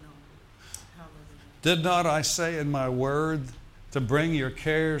evresteno. Hallelujah. Did not I say in my word to bring your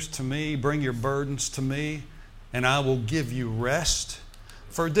cares to me, bring your burdens to me, and I will give you rest?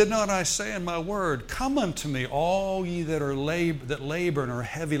 For did not I say in my word, come unto me, all ye that are labor and are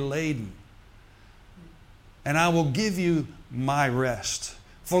heavy laden, and I will give you my rest.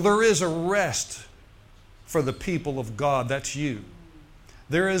 For there is a rest for the people of God. That's you.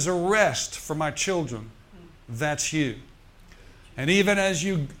 There is a rest for my children. That's you. And even as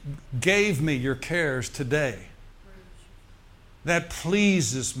you gave me your cares today, that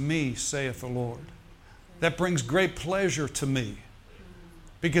pleases me, saith the Lord. That brings great pleasure to me.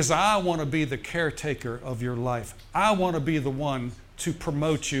 Because I want to be the caretaker of your life. I want to be the one to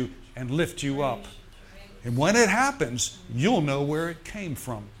promote you and lift you up. And when it happens, you'll know where it came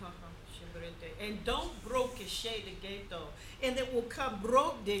from. And don't broke a shade agato. And it will come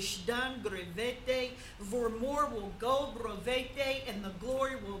broke dish dan grevete, for more will go brovete, and the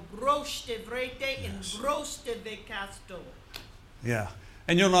glory will broste vrete and broste vecasto. Yeah.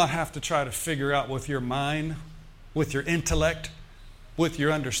 And you'll not have to try to figure out with your mind, with your intellect, with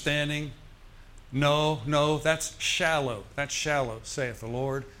your understanding. No, that's shallow. That's shallow, saith the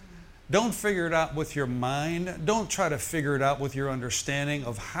Lord. Don't figure it out with your mind. Don't try to figure it out with your understanding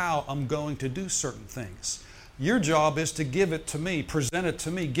of how I'm going to do certain things. Your job is to give it to me, present it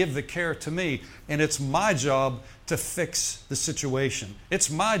to me, give the care to me, and it's my job to fix the situation. It's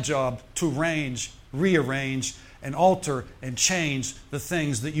my job to rearrange, and alter and change the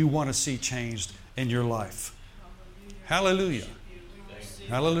things that you want to see changed in your life. Hallelujah.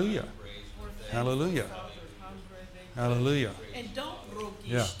 Hallelujah. Hallelujah. Hallelujah. And don't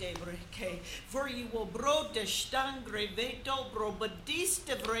for you will bro de stangreveto, bro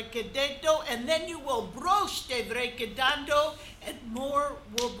badiste vrekedeto, and then you will broste vrekedando, and more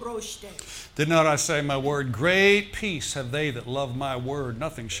will broste. Did not I say my word? Great peace have they that love my word,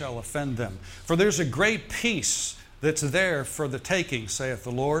 nothing shall offend them. For there's a great peace that's there for the taking, saith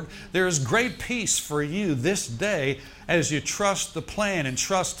the Lord. There is great peace for you this day as you trust the plan and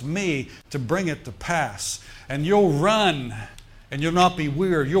trust me to bring it to pass. And you'll run and you'll not be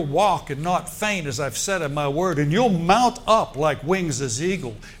weary. You'll walk and not faint, as I've said in my word. And you'll mount up like wings as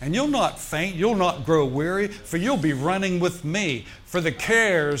eagle. And you'll not faint. You'll not grow weary, for you'll be running with me. For the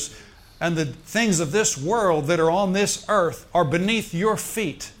cares and the things of this world that are on this earth are beneath your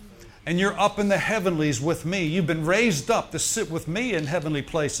feet. And you're up in the heavenlies with me. You've been raised up to sit with me in heavenly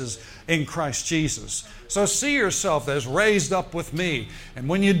places in Christ Jesus. So see yourself as raised up with me. And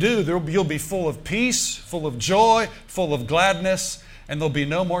when you do, you'll be full of peace, full of joy, full of gladness, and there'll be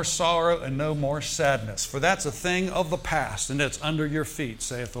no more sorrow and no more sadness. For that's a thing of the past, and it's under your feet,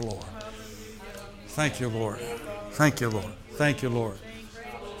 saith the Lord. Thank you, Lord. Thank you, Lord. Thank you, Lord.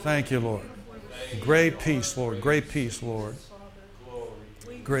 Thank you, Lord. Great peace, Lord. Great peace, Lord.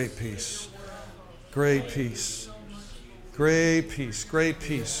 Great peace. Great peace. Great peace. Great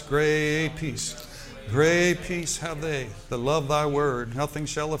peace. Great peace. Great peace have they that love thy word. Nothing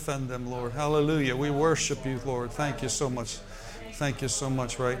shall offend them, Lord. Hallelujah. We worship you, Lord. Thank you so much. Thank you so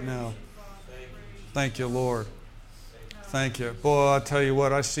much right now. Thank you, Lord. Thank you. Boy, I tell you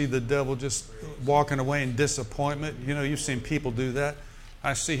what, I see the devil just walking away in disappointment. You know, you've seen people do that.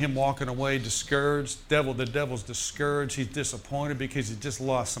 I see him walking away discouraged. The devil's discouraged. He's disappointed because he just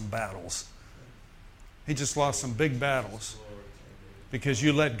lost some battles. He just lost some big battles because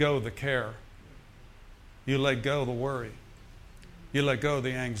you let go of the care. You let go of the worry. You let go of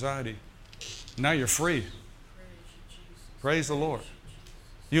the anxiety. Now you're free. Praise the Lord.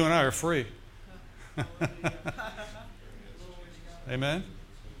 You and I are free. Amen?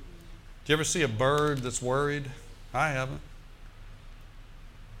 Did you ever see a bird that's worried? I haven't.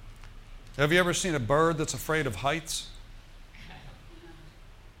 Have you ever seen a bird that's afraid of heights?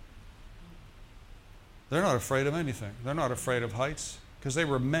 They're not afraid of anything. They're not afraid of heights because they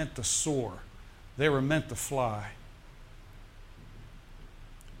were meant to soar. They were meant to fly.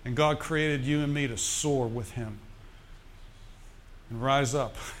 And God created you and me to soar with Him and rise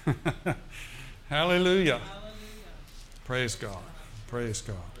up. Hallelujah. Praise God. Praise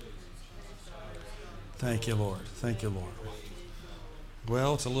God. Thank you, Lord. Thank you, Lord.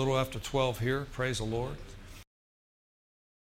 Well, it's a little after 12 here. Praise the Lord.